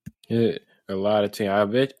 Yeah, a lot of teams. I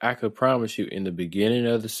bet I could promise you in the beginning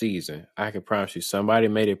of the season, I could promise you somebody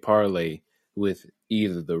made a parlay with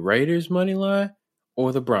either the Raiders money line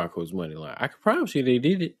or the Broncos money line. I could promise you they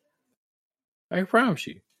did it. I can promise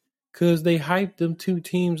you. Because they hyped them two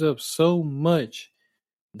teams up so much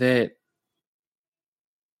that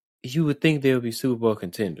you would think they would be Super Bowl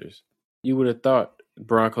contenders. You would have thought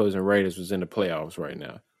Broncos and Raiders was in the playoffs right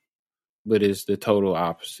now. But it's the total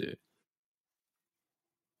opposite.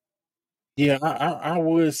 Yeah, I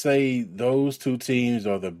would say those two teams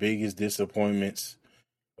are the biggest disappointments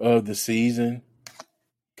of the season.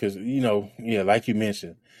 Because yeah, like you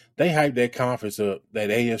mentioned, they hyped that conference up, that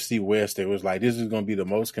AFC West. It was like this is going to be the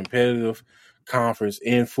most competitive conference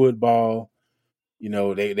in football. They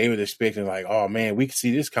were expecting like, oh man, we could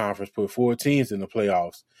see this conference put 4 teams in the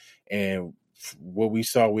playoffs, and what we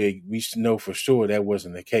saw, we know for sure that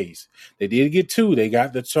wasn't the case. They did get 2. They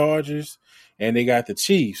got the Chargers and they got the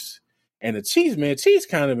Chiefs. And the Chiefs, man, Chiefs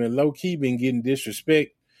kind of been low key been getting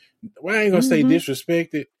disrespect. Well, I ain't gonna say Mm-hmm.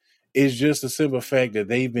 disrespected. It's just a simple fact that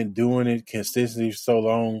they've been doing it consistently for so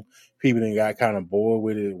long. People then got kind of bored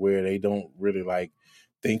with it, where they don't really like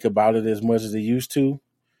think about it as much as they used to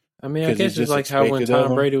I mean, I because it's guess it's just like how when expected of Tom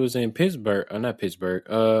them. Brady was in Pittsburgh, not Pittsburgh,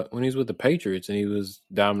 when he was with the Patriots and he was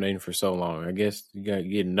dominating for so long. I guess you got to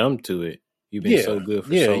get numb to it. You've been so Yeah, good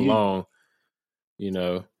for yeah, so long, you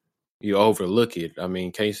know, you overlook it. I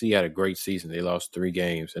mean, KC had a great season. They lost 3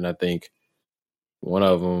 games, and I think one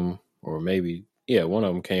of them, or maybe, yeah, one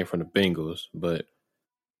of them came from the Bengals, but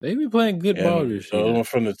they been playing good ball and this the other year. one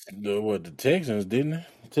from the Texans, didn't they?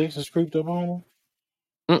 The Texans creeped up on them.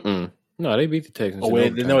 Mm-mm. No, they beat the Oh Texans in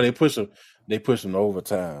wait, no, overtime. they pushed them. They pushed them to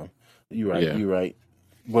overtime. You right, Yeah. you right.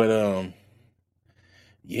 But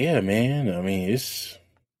yeah, man. I mean, it's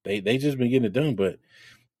they just been getting it done. But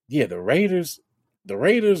yeah, the Raiders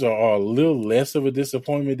are a little less of a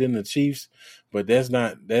disappointment than the Chiefs, but that's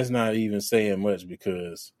not even saying much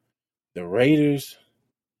because the Raiders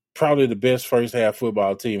probably the best first half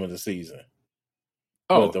football team of the season.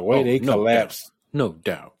 But Oh, the way oh, they no doubt. collapsed, No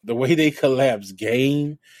doubt. the way they collapsed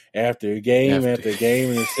game after game After. after game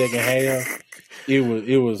in the second half, it was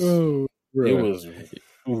it was Oh, it bruh. was.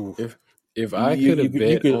 Ooh, If if I you could you have could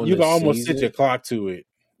you bet could on you the could almost set your season, clock to it.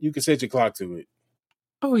 You could set your clock to it.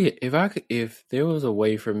 oh yeah, if there was a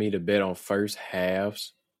way for me to bet on first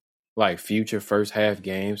halves, like future first half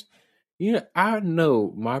games, I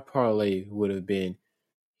know my parlay would have been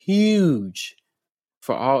huge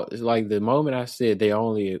for all. Like the moment I said they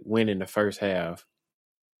only win in the first half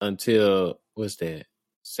until what's that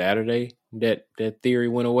Saturday that theory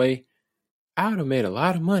went away, I would have made a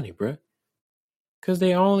lot of money, bruh. Because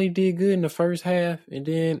they only did good in the first half, and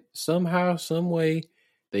then somehow, some way,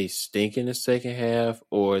 they stink in the second half,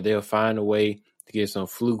 or they'll find a way to get some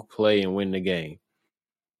fluke play and win the game.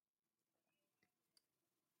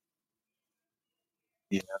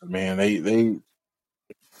 Yeah, man,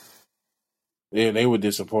 they were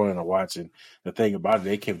disappointing to watch. And the thing about it,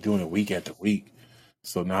 they kept doing it week after week.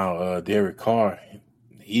 So now Derek Carr,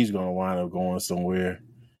 he's gonna wind up going somewhere,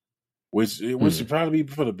 which should Mm. probably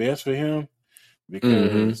be for the best for him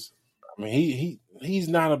Mm-hmm. because I mean he's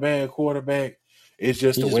not a bad quarterback. It's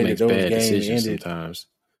just He the just way that makes those bad games decisions ended. sometimes.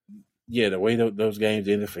 Yeah, the way those games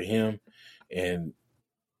ended for him, and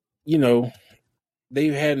you know, they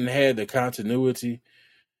hadn't had the continuity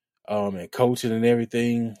and coaching and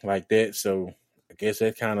everything like that. So I guess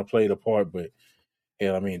that kind of played a part. But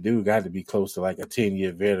hell, I mean, dude got to be close to like a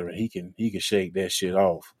 10-year veteran. He can shake that shit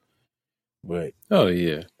off. But Oh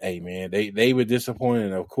yeah, hey, man, they were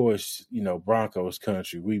disappointed. Of course, Broncos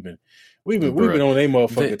country. We've been bruh. on their They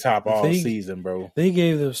motherfucking top all they season, bro. they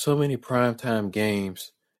gave them so many primetime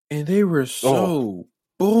games, and they were Oh, so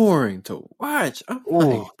boring to watch. I'm oh,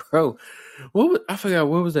 like, bro, I forgot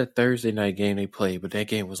what was that Thursday night game they played, but that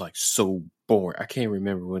game was like so boring. I can't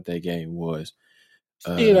remember what that game was.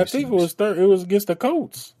 shit. Let I me see. think Let me see. it was against the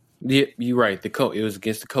Colts. Yeah, you're right. It was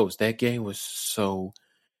against the Colts. That game was so.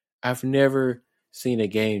 I've never seen a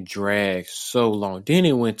game drag so long. Then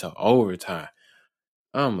it went to overtime.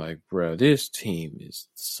 I'm like, bro, this team is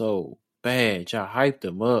so bad. Y'all hyped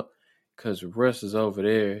them up because Russ is over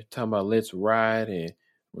there talking about let's ride and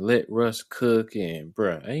let Russ cook. And,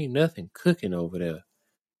 bro, ain't nothing cooking over there.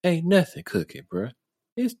 Ain't nothing cooking, bro.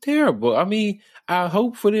 It's terrible. I mean, I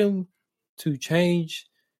hope for them to change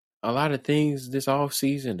a lot of things this off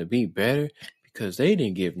season to be better because they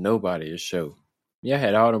didn't give nobody a show. Y'all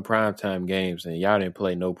had all them primetime games and y'all didn't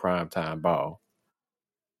play no primetime ball.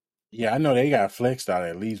 Yeah, I know they got flexed out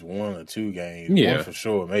at least 1 or 2 games, one Yeah. for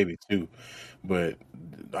sure, maybe two. But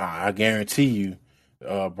I guarantee you,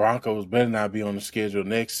 Broncos better not be on the schedule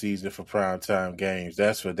next season for primetime games.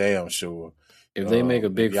 That's for damn sure. If they make a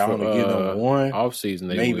If big y'all only get them one, off season,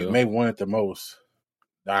 they will. maybe one at the most.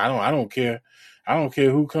 I don't care. I don't care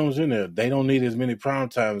who comes in there. They don't need as many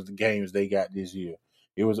primetime games they got this year.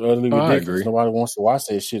 It was utterly Oh, I ridiculous. agree. Nobody wants to watch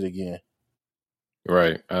that shit again.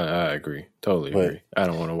 Right. I agree. Totally But agree. I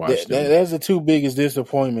don't want to watch them. that's the two biggest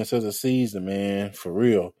disappointments of the season, man. For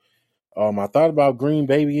real. I thought about Green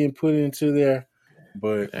Bay getting put into there,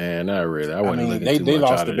 but And not really. I I wasn't mean looking they too they much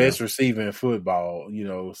lost out the of them. best receiver in football,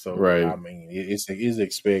 So I Right. mean it's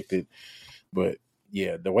expected, but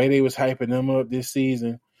yeah, the way they was hyping them up this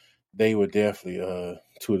season, they were definitely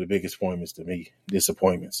two of the biggest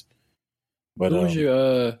disappointments. But Who was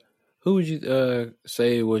your who would you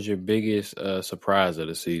say was your biggest surprise of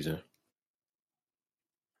the season?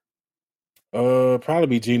 probably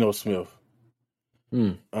be Geno Smith.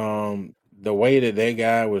 Hmm. The way that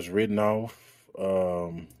guy was written off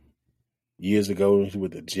years ago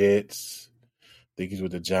with the Jets. I think he's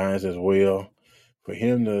with the Giants as well. For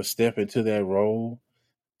him to step into that role,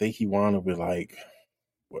 I think he wound up with like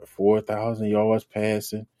 4,000 yards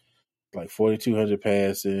passing, like 4,200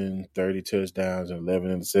 passing, 30 touchdowns, and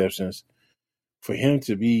 11 interceptions. For him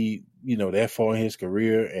to be, that far in his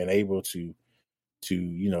career and able to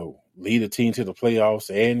lead a team to the playoffs,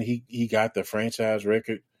 and he got the franchise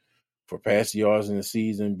record for passing yards in the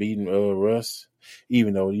season, beating Russ,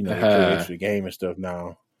 even though they play Uh, extra game and stuff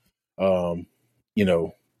now. Um, you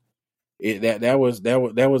know, that was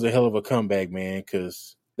a hell of a comeback, man,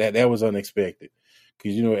 because that was unexpected.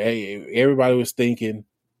 Because everybody was thinking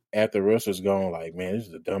after Russ was gone, like, man, this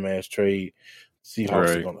is a dumbass trade.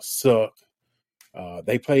 Seahawks are right. gonna suck.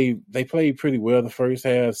 They played pretty well the first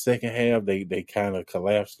half. Second half, they kind of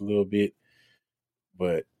collapsed a little bit,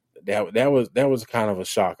 but that was kind of a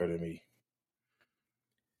shocker to me.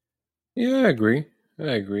 Yeah, I agree.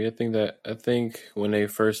 I agree. I think when they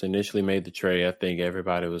first initially made the trade, I think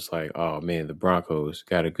everybody was like, "Oh man, the Broncos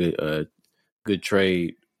got a good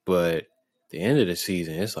trade." But at the end of the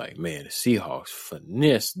season, it's like, man, the Seahawks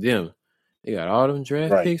finessed them. They got all them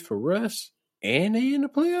draft Right. picks for Russ, and they in the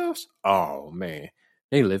playoffs. Oh man,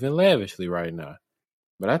 they living lavishly right now.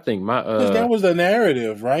 But I think my Because that was the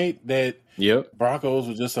narrative, right? That yep, Broncos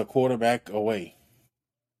were just a quarterback away.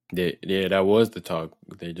 that was the talk.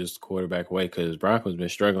 They just quarterback away because Broncos been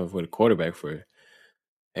struggling for the quarterback for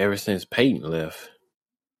ever since Peyton left.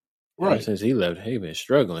 Ever Right. since he left, he been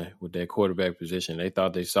struggling with that quarterback position. They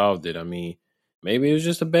thought they solved it. I mean, maybe it was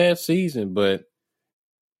just a bad season, but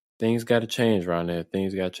things got to change around there.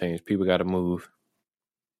 Things got to change. People got to move.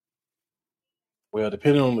 Well,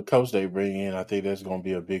 depending on the coach they bring in, I think that's going to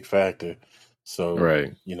be a big factor. So,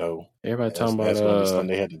 Right. Everybody that's talking about that's going to be something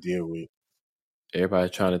they had to deal with. everybody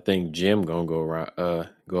trying to think Jim gonna go around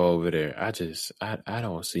go over there. I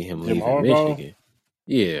don't see him Jim leaving Harbaugh. Michigan.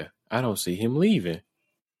 Yeah, I don't see him leaving.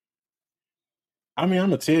 I mean, I'm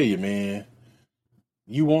gonna tell you, man.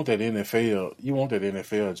 You want that NFL. You want that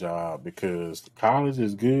NFL job because college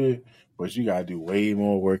is good, but you gotta do way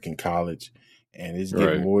more work in college, and it's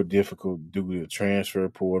getting Right. more difficult due to the transfer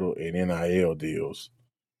portal and NIL deals.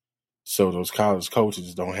 So those college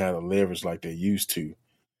coaches don't have the leverage like they used to.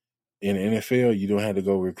 In the NFL, you don't have to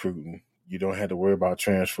go recruiting. You don't have to worry about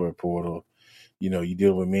transfer portal. You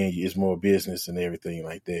deal with men. It's more business and everything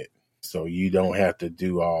like that. So you don't have to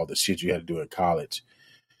do all the shit you had to do in college.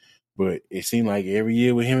 But it seemed like every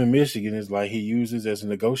year with him in Michigan, it's like he uses as a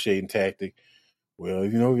negotiating tactic. Well,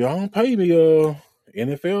 y'all don't pay me.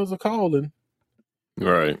 NFL's a calling,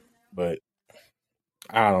 Right. but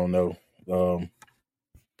I don't know.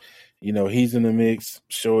 He's in the mix.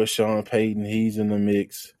 So is Sean Payton. He's in the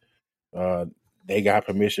mix. Uh, they got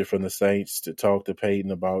permission from the Saints to talk to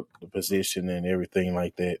Payton about the position and everything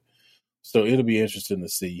like that. So it'll be interesting to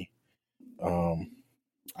see.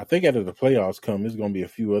 I think after the playoffs come, there's going to be a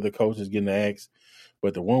few other coaches getting asked.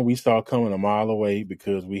 But the one we saw coming a mile away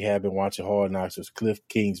because we have been watching Hard Knocks was Cliff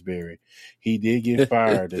Kingsbury. He did get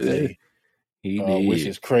fired today, He which did.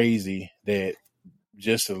 is crazy that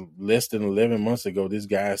just less than 11 months ago, this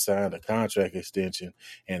guy signed a contract extension,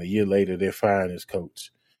 and a year later, they're firing his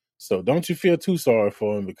coach. So don't you feel too sorry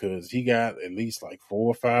for him because he got at least like 4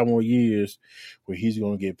 or 5 more years where he's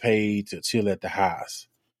going to get paid to chill at the house.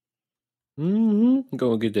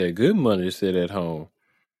 Gonna get that good money to sit at home.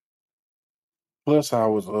 Plus, I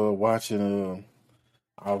was watching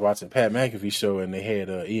Pat McAfee show, and they had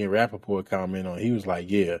Ian Rappaport comment on. He was like,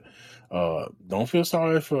 "Yeah, don't feel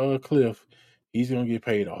sorry for Cliff. He's gonna get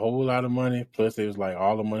paid a whole lot of money. Plus, it was like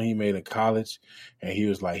all the money he made in college, and he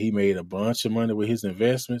was like he made a bunch of money with his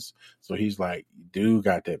investments. So he's like, dude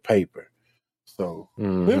got that paper. So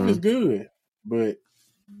Cliff is good, but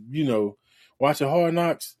watching Hard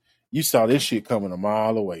Knocks, you saw this shit coming a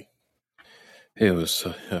mile away. It was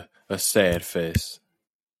a sad fest.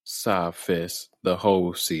 Sob fest the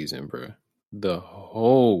whole season, bro. The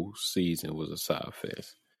whole season was a sob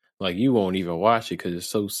fest. Like, you won't even watch it because it's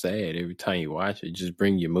so sad every time you watch it. Just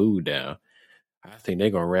bring your mood down. I think they're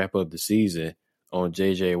gonna wrap up the season on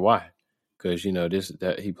JJ Watt because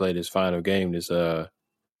he played his final game this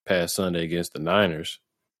past Sunday against the Niners.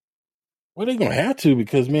 Well, they're gonna have to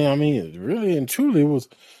because man, I mean, really and truly,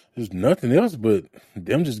 there's nothing else but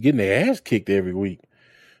them just getting their ass kicked every week.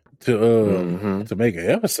 To make an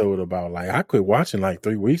episode about. Like, I quit watching like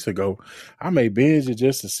 3 weeks ago. I may binge it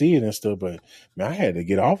just to see it and stuff, but man, I had to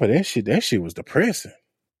get off of that shit. That shit was depressing.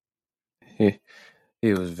 It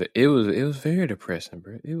was very depressing,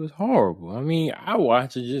 bro. It was horrible. I mean, I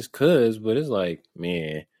watch it just cause, but it's like,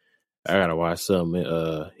 man, I gotta watch something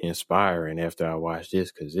inspiring after I watch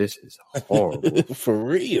this because this is horrible. For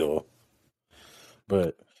real.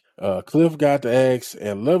 But Cliff got the axe,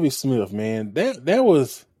 and Lovie Smith, man, that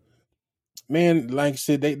was, man, like I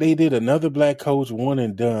said, they did another black coach, one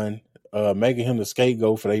and done, making him the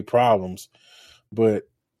scapegoat for their problems. But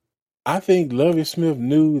I think Lovie Smith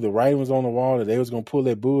knew the writing was on the wall that they was gonna pull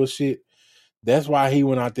that bullshit. That's why he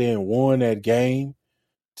went out there and won that game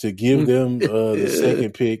to give them the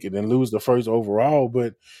second pick and then lose the first overall.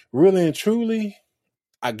 But really and truly,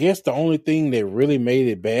 I guess the only thing that really made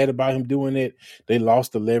it bad about him doing it, they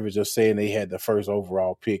lost the leverage of saying they had the first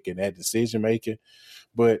overall pick in that decision making.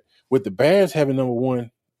 But with the Bears having number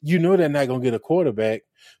one, they're not going to get a quarterback.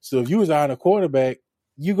 So if you was out a quarterback,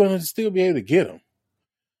 you're going to still be able to get him.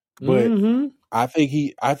 But I think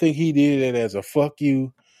he did it as a fuck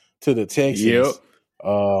you to the Texans.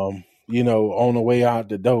 On the way out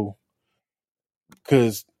the door.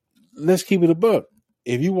 Because let's keep it a buck.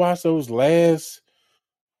 If you watch those last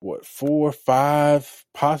 4, 5,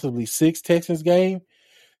 possibly 6 Texans game,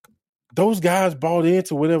 those guys bought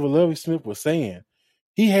into whatever Lovie Smith was saying.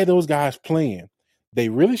 He had those guys playing. They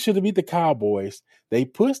really should have beat the Cowboys. They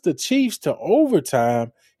pushed the Chiefs to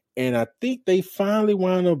overtime, and I think they finally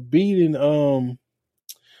wound up beating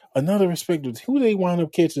another respected. Who they wound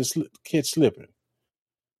up catch slipping?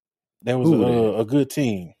 That was a good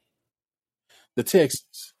team. The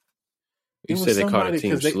Texans. You said they caught a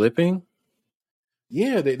team slipping?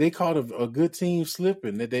 Yeah, they caught a good team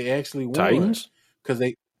slipping that they actually won. Titans? Because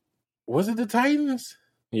was it the Titans?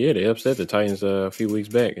 Yeah, they upset the Titans a few weeks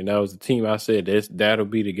back, and that was the team I said that'll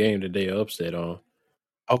be the game that they upset on.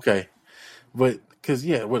 Okay, but because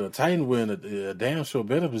the Titans were in a damn sure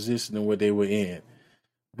better position than what they were in,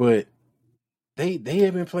 but they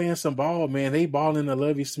have been playing some ball, man. They balling the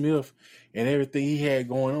Lovie Smith and everything he had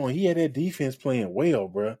going on. He had that defense playing well,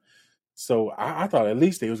 bro. So I thought at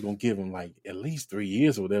least they was gonna give him like at least 3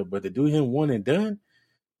 years or whatever, but to do him one and done,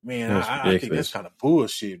 man, I think that's kind of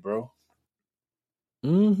bullshit, bro.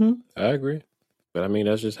 I agree, but I mean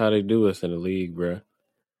that's just how they do us in the league, bro.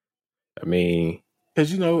 I mean,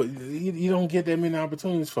 because you don't get that many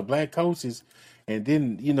opportunities for black coaches, and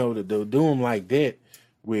then to do them like that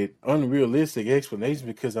with unrealistic explanations.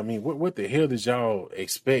 Because I mean, what the hell did y'all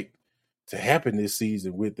expect to happen this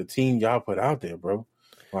season with the team y'all put out there, bro?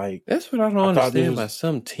 Like, that's what I don't understand about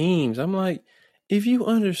some teams. I'm like, if you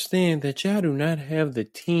understand that y'all do not have the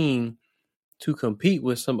team to compete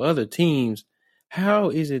with some other teams, how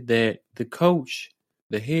is it that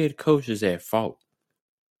the head coach is at fault?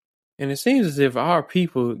 And it seems as if our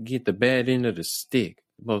people get the bad end of the stick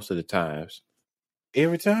most of the times.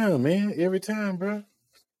 Every time, man. Every time, bro.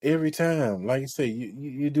 Every time. Like you say,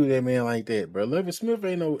 you do that man like that, bro. Lovie Smith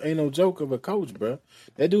ain't no joke of a coach, bro.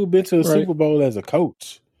 That dude been to a Right. Super Bowl as a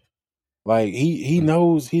coach. Like he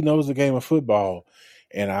knows the game of football,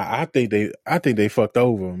 and I think they fucked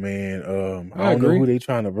over, man. I I don't know who agree. they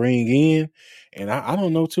trying to bring in, and I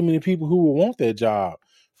don't know too many people who will want that job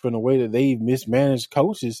from the way that they've mismanaged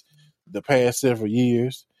coaches the past several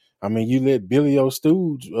years. I mean, you let Bill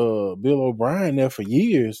O'Brien there for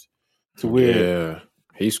years to where Yeah.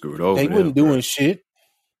 He screwed they over them, wasn't bro. doing shit.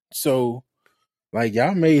 So like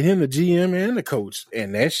y'all made him the GM and the coach,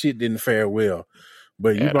 and that shit didn't fare well.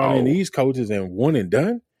 But you At brought in all. these coaches and one and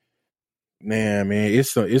done. Nah, man,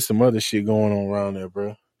 it's some other shit going on around there,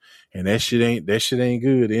 bro. And that shit ain't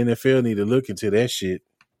good. The NFL need to look into that shit.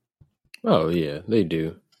 Oh yeah, they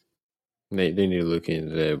do. They need to look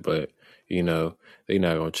into that, but they not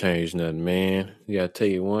gonna change nothing, man. You gotta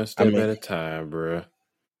take it one I step mean, at a time, bro.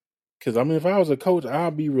 because I mean, if I was a coach,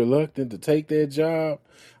 I'd be reluctant to take that job.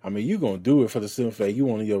 I mean, you gonna do it for the simple fact you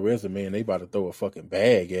want on your resume, and they about to throw a fucking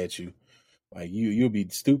bag at you. Like you'll be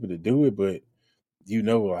stupid to do it, but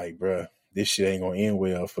like, bro, this shit ain't gonna end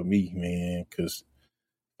well for me, man. Because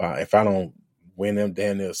if I don't win them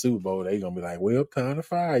damn near Super Bowl, they gonna be like, well, time to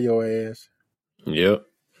fire your ass. Yep.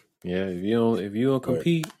 Yeah, if you don't But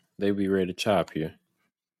compete, they be ready to chop you.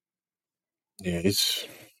 yeah,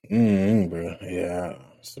 bro. Yeah,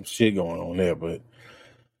 some shit going on there, but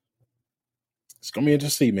it's gonna be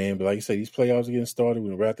interesting to see, man. But like I said, these playoffs are getting started.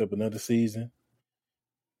 We wrapped up another season.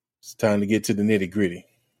 It's time to get to the nitty gritty.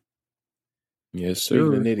 Yes,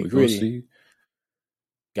 Speaking of sir. nitty We're gonna gritty, see.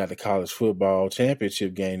 got the college football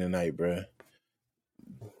championship game tonight, bro.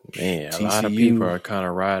 Man, a lot of people TCU. are kind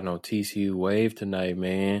of riding on TCU wave tonight,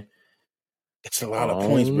 man. It's a I lot of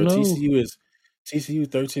points, don't bro. know. TCU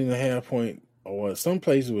 13.5 point, or some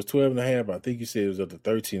places it was 12.5. But I think you said it was up to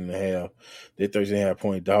 13.5. They're 13.5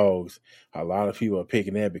 point dogs. A lot of people are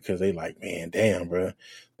picking that because they like, man, damn, bro.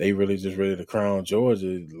 They really just ready to crown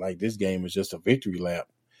Georgia. Like this game is just a victory lap.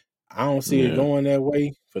 I don't see it Yeah. going that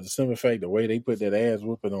way for the simple fact the way they put that ass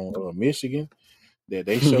whooping on Michigan, that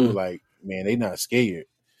they show like, man, they not scared.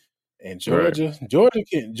 And Right. Georgia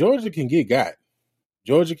can get got.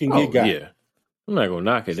 Georgia can get Oh got. yeah. I'm not gonna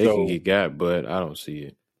knock it. They can So get got, but I don't see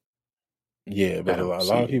it. yeah, I but a don't lot, a see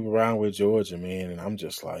lot of it. people around with Georgia, man, and I'm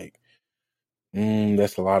just like,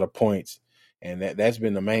 that's a lot of points, and that's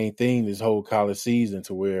been the main thing this whole college season,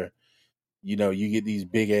 to where you get these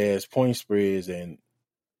big ass point spreads and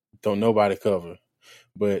don't nobody cover.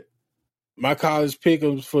 But my college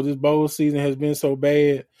pick'ems for this bowl season has been so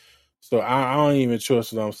bad, so I don't even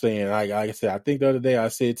trust what I'm saying. Like I said, I think the other day I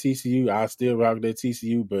said TCU. I still rock that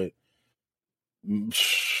TCU, but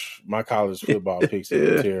my college football picks have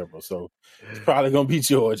been terrible. So it's probably gonna be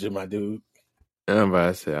Georgia, my dude. I'm about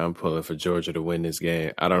to say I'm pulling for Georgia to win this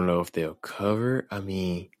game. I don't know if they'll cover. I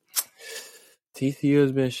mean, TCU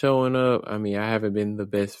has been showing up. I mean, I haven't been the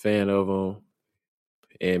best fan of them,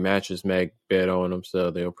 and Mattress Mac bet on them, so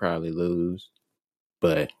they'll probably lose.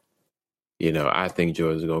 But I think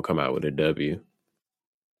Georgia's gonna come out with a W.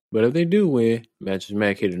 But if they do win, Mattress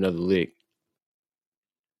Mac hit another lick.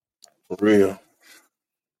 For real.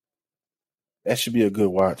 That should be a good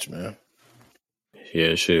watch, man. Yeah,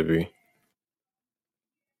 it should be.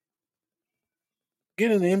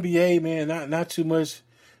 Getting the NBA, man, not too much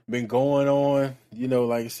been going on.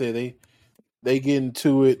 Like I said, they getting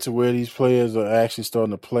to it to where these players are actually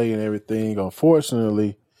starting to play and everything.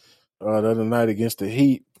 Unfortunately, the other night against the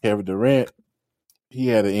Heat, Kevin Durant, he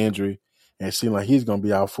had an injury and it seemed like he's gonna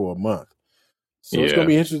be out for a month. So it's gonna Yeah,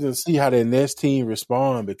 be interesting to see how that next team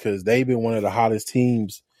respond, because they've been one of the hottest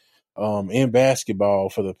teams in basketball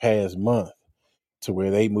for the past month, to where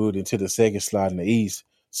they moved into the second slot in the East.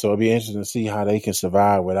 So it'll be interesting to see how they can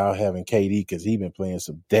survive without having KD, because he's been playing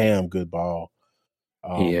some damn good ball.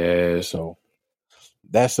 he has. So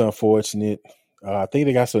that's unfortunate. I think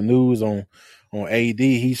they got some news on AD.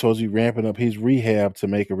 He's supposed to be ramping up his rehab to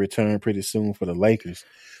make a return pretty soon for the Lakers.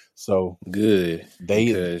 So Good, they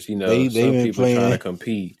because they've some been people trying to playing.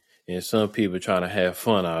 compete and some people trying to have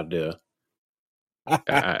fun out there. This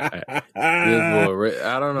boy,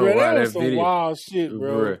 I don't know Bro, why that was that some video, wild shit,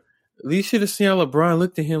 bro. bruh. At least should have seen how LeBron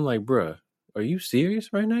looked at him like, bruh, are you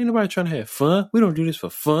serious right now? Ain't nobody trying to have fun. We don't do this for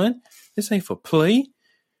fun. This ain't for play.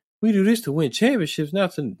 We do this to win championships,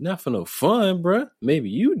 not for no fun, bruh. Maybe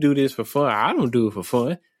you do this for fun. I don't do it for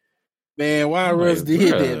fun. Man, why I'm like, Russ did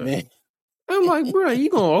that, bruh. man? I'm like, bro, you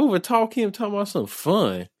gonna overtalk him talking about some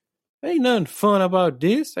fun? Ain't nothing fun about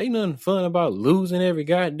this. Ain't nothing fun about losing every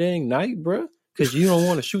goddamn night, bro. Because you don't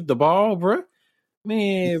want to shoot the ball, bro.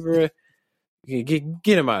 Man, bro, get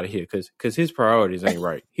him out of here. Because his priorities ain't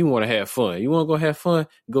right. He want to have fun. You want to go have fun?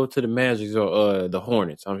 Go to the Magic or the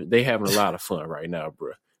Hornets. They having a lot of fun right now,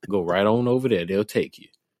 bro. Go right on over there. They'll take you.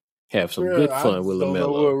 Have some Bro, good I fun with just don't know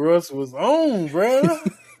what LaMelo. Russ was on, bro.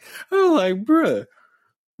 I'm like, bro,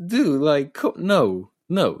 dude, like, no,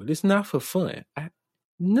 this not for fun.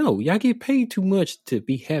 No, y'all get paid too much to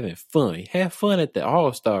be having fun. Have fun at the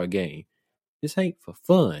All-Star game. This ain't for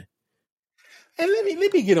fun. And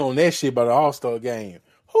let me get on that shit about the All-Star game.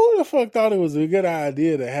 Who the fuck thought it was a good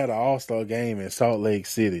idea to have an All-Star game in Salt Lake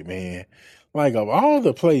City, man? Like, of all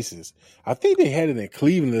the places, I think they had it in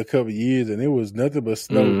Cleveland a couple of years, and it was nothing but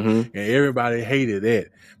snow, Mm-hmm. and everybody hated that.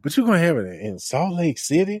 But you're going to have it in Salt Lake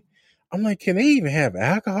City? I'm like, can they even have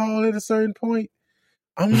alcohol at a certain point?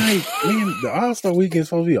 I'm like, man, the All-Star weekend is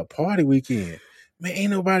supposed to be a party weekend. Man,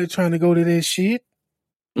 ain't nobody trying to go to that shit.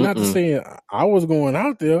 Not to Mm-mm. say I was going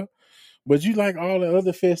out there, but you like all the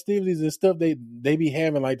other festivities and stuff they be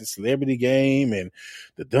having, like the celebrity game and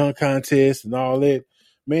the dunk contest and all that.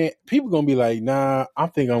 Man, people gonna be like, nah, I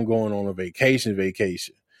think I'm going on a vacation.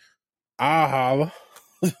 I'll holler.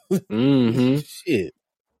 Mm-hmm. Shit.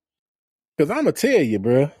 Cause I'm gonna tell you,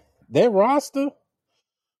 bro, that roster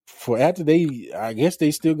for after I guess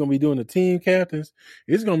they still gonna be doing the team captains.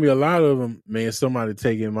 It's gonna be a lot of them, man. Somebody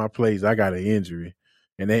taking my place. I got an injury,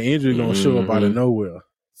 and that injury gonna show up out of Mm-hmm. nowhere.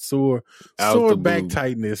 Sore, Out sore the back blue.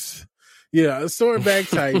 tightness. Yeah, sore back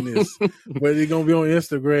tightness. But it's gonna be on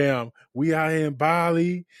Instagram. We out here in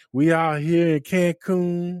Bali. We out here in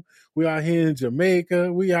Cancun. We out here in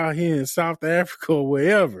Jamaica. We out here in South Africa or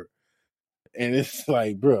wherever. And it's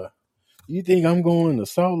like, bruh, you think I'm going to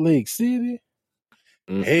Salt Lake City?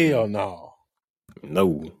 Hell Mm-mm. no.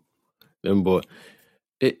 No. Them boy.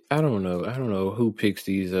 I don't know. I don't know who picks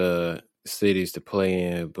these cities to play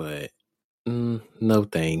in, but no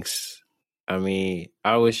thanks. I mean,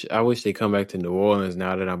 I wish they come back to New Orleans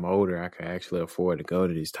now that I'm older. I can actually afford to go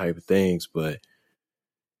to these type of things, but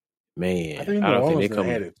I man, think I New don't think Orleans they done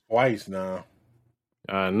had come. it twice now.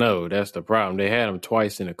 I know that's the problem. They had them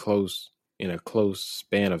twice in a close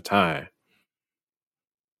span of time,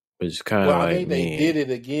 which is kind of Well, I like, think they man, did it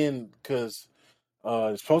again because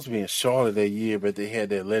it's supposed to be in Charlotte that year, but they had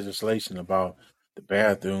that legislation about the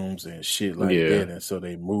bathrooms and shit like yeah, that, and so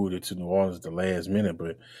they moved it to New Orleans at the last minute.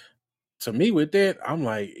 But to me, with that, I'm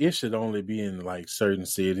like, it should only be in like certain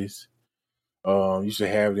cities. You should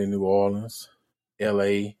have it in New Orleans,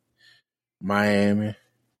 L.A., Miami,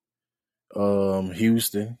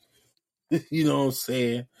 Houston. You know what I'm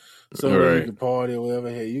saying? all Somewhere you right. can party or whatever.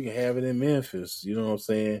 Hey, you can have it in Memphis. You know what I'm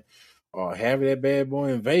saying? Or have that bad boy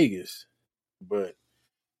in Vegas. But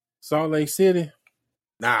Salt Lake City,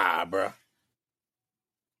 nah, bro.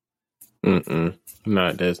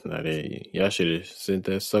 That's not it. Y'all should have sent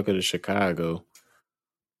that sucker to Chicago.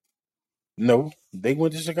 No, they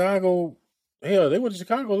went to Chicago. Hell, they went to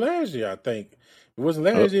Chicago last year. I think it wasn't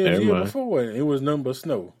last Oh, year; it was never the year mind. before, and it was nothing but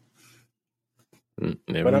snow.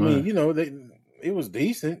 Never But I mean, mind. it was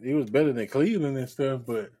decent. It was better than Cleveland and stuff.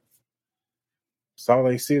 But Salt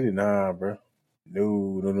Lake City, nah, bro.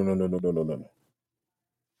 No, no, no, no, no, no, no, no, no.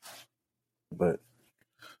 But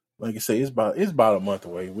like I say, it's about a month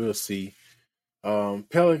away. We'll see.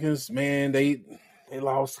 Pelicans, man, they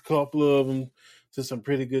lost a couple of them to some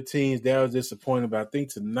pretty good teams. That was disappointing, but I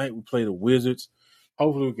think tonight we play the Wizards.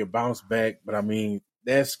 Hopefully we can bounce back. But I mean,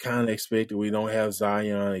 that's kind of expected. We don't have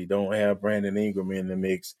Zion, you don't have Brandon Ingram in the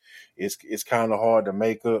mix. It's kind of hard to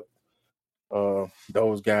make up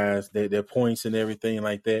those guys, their points and everything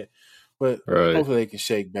like that. But Right. hopefully they can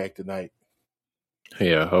shake back tonight.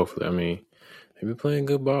 Yeah, hopefully. I mean, they been playing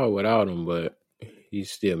good ball without him, but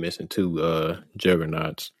he's still missing two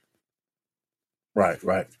juggernauts. Right,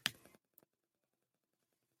 right.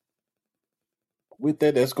 With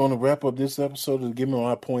that, that's going to wrap up this episode of the Give Me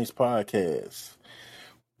My Points podcast.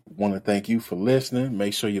 Want to thank you for listening.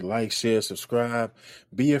 Make sure you like, share, subscribe.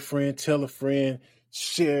 Be a friend, tell a friend,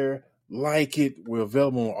 share, like it. We're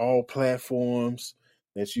available on all platforms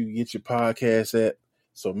that you get your podcast at.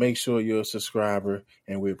 So make sure you're a subscriber,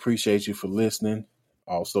 and we appreciate you for listening.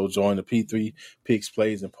 Also, join the P3 Picks,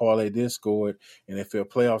 Plays, and Parlay Discord. And if there are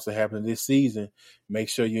playoffs that happen this season, make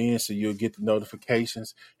sure you're in so you'll get the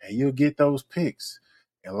notifications and you'll get those picks.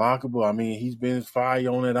 And Lockable, I mean, he's been fire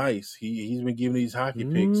on that ice. He's been giving these hockey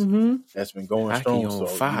picks Mm-hmm. that's been going Hockey strong. on So you don't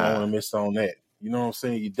want to fire. miss on that. You know what I'm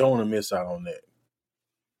saying? You don't want to miss out on that.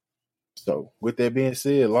 So with that being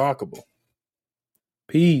said, Lockable.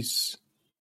 Peace.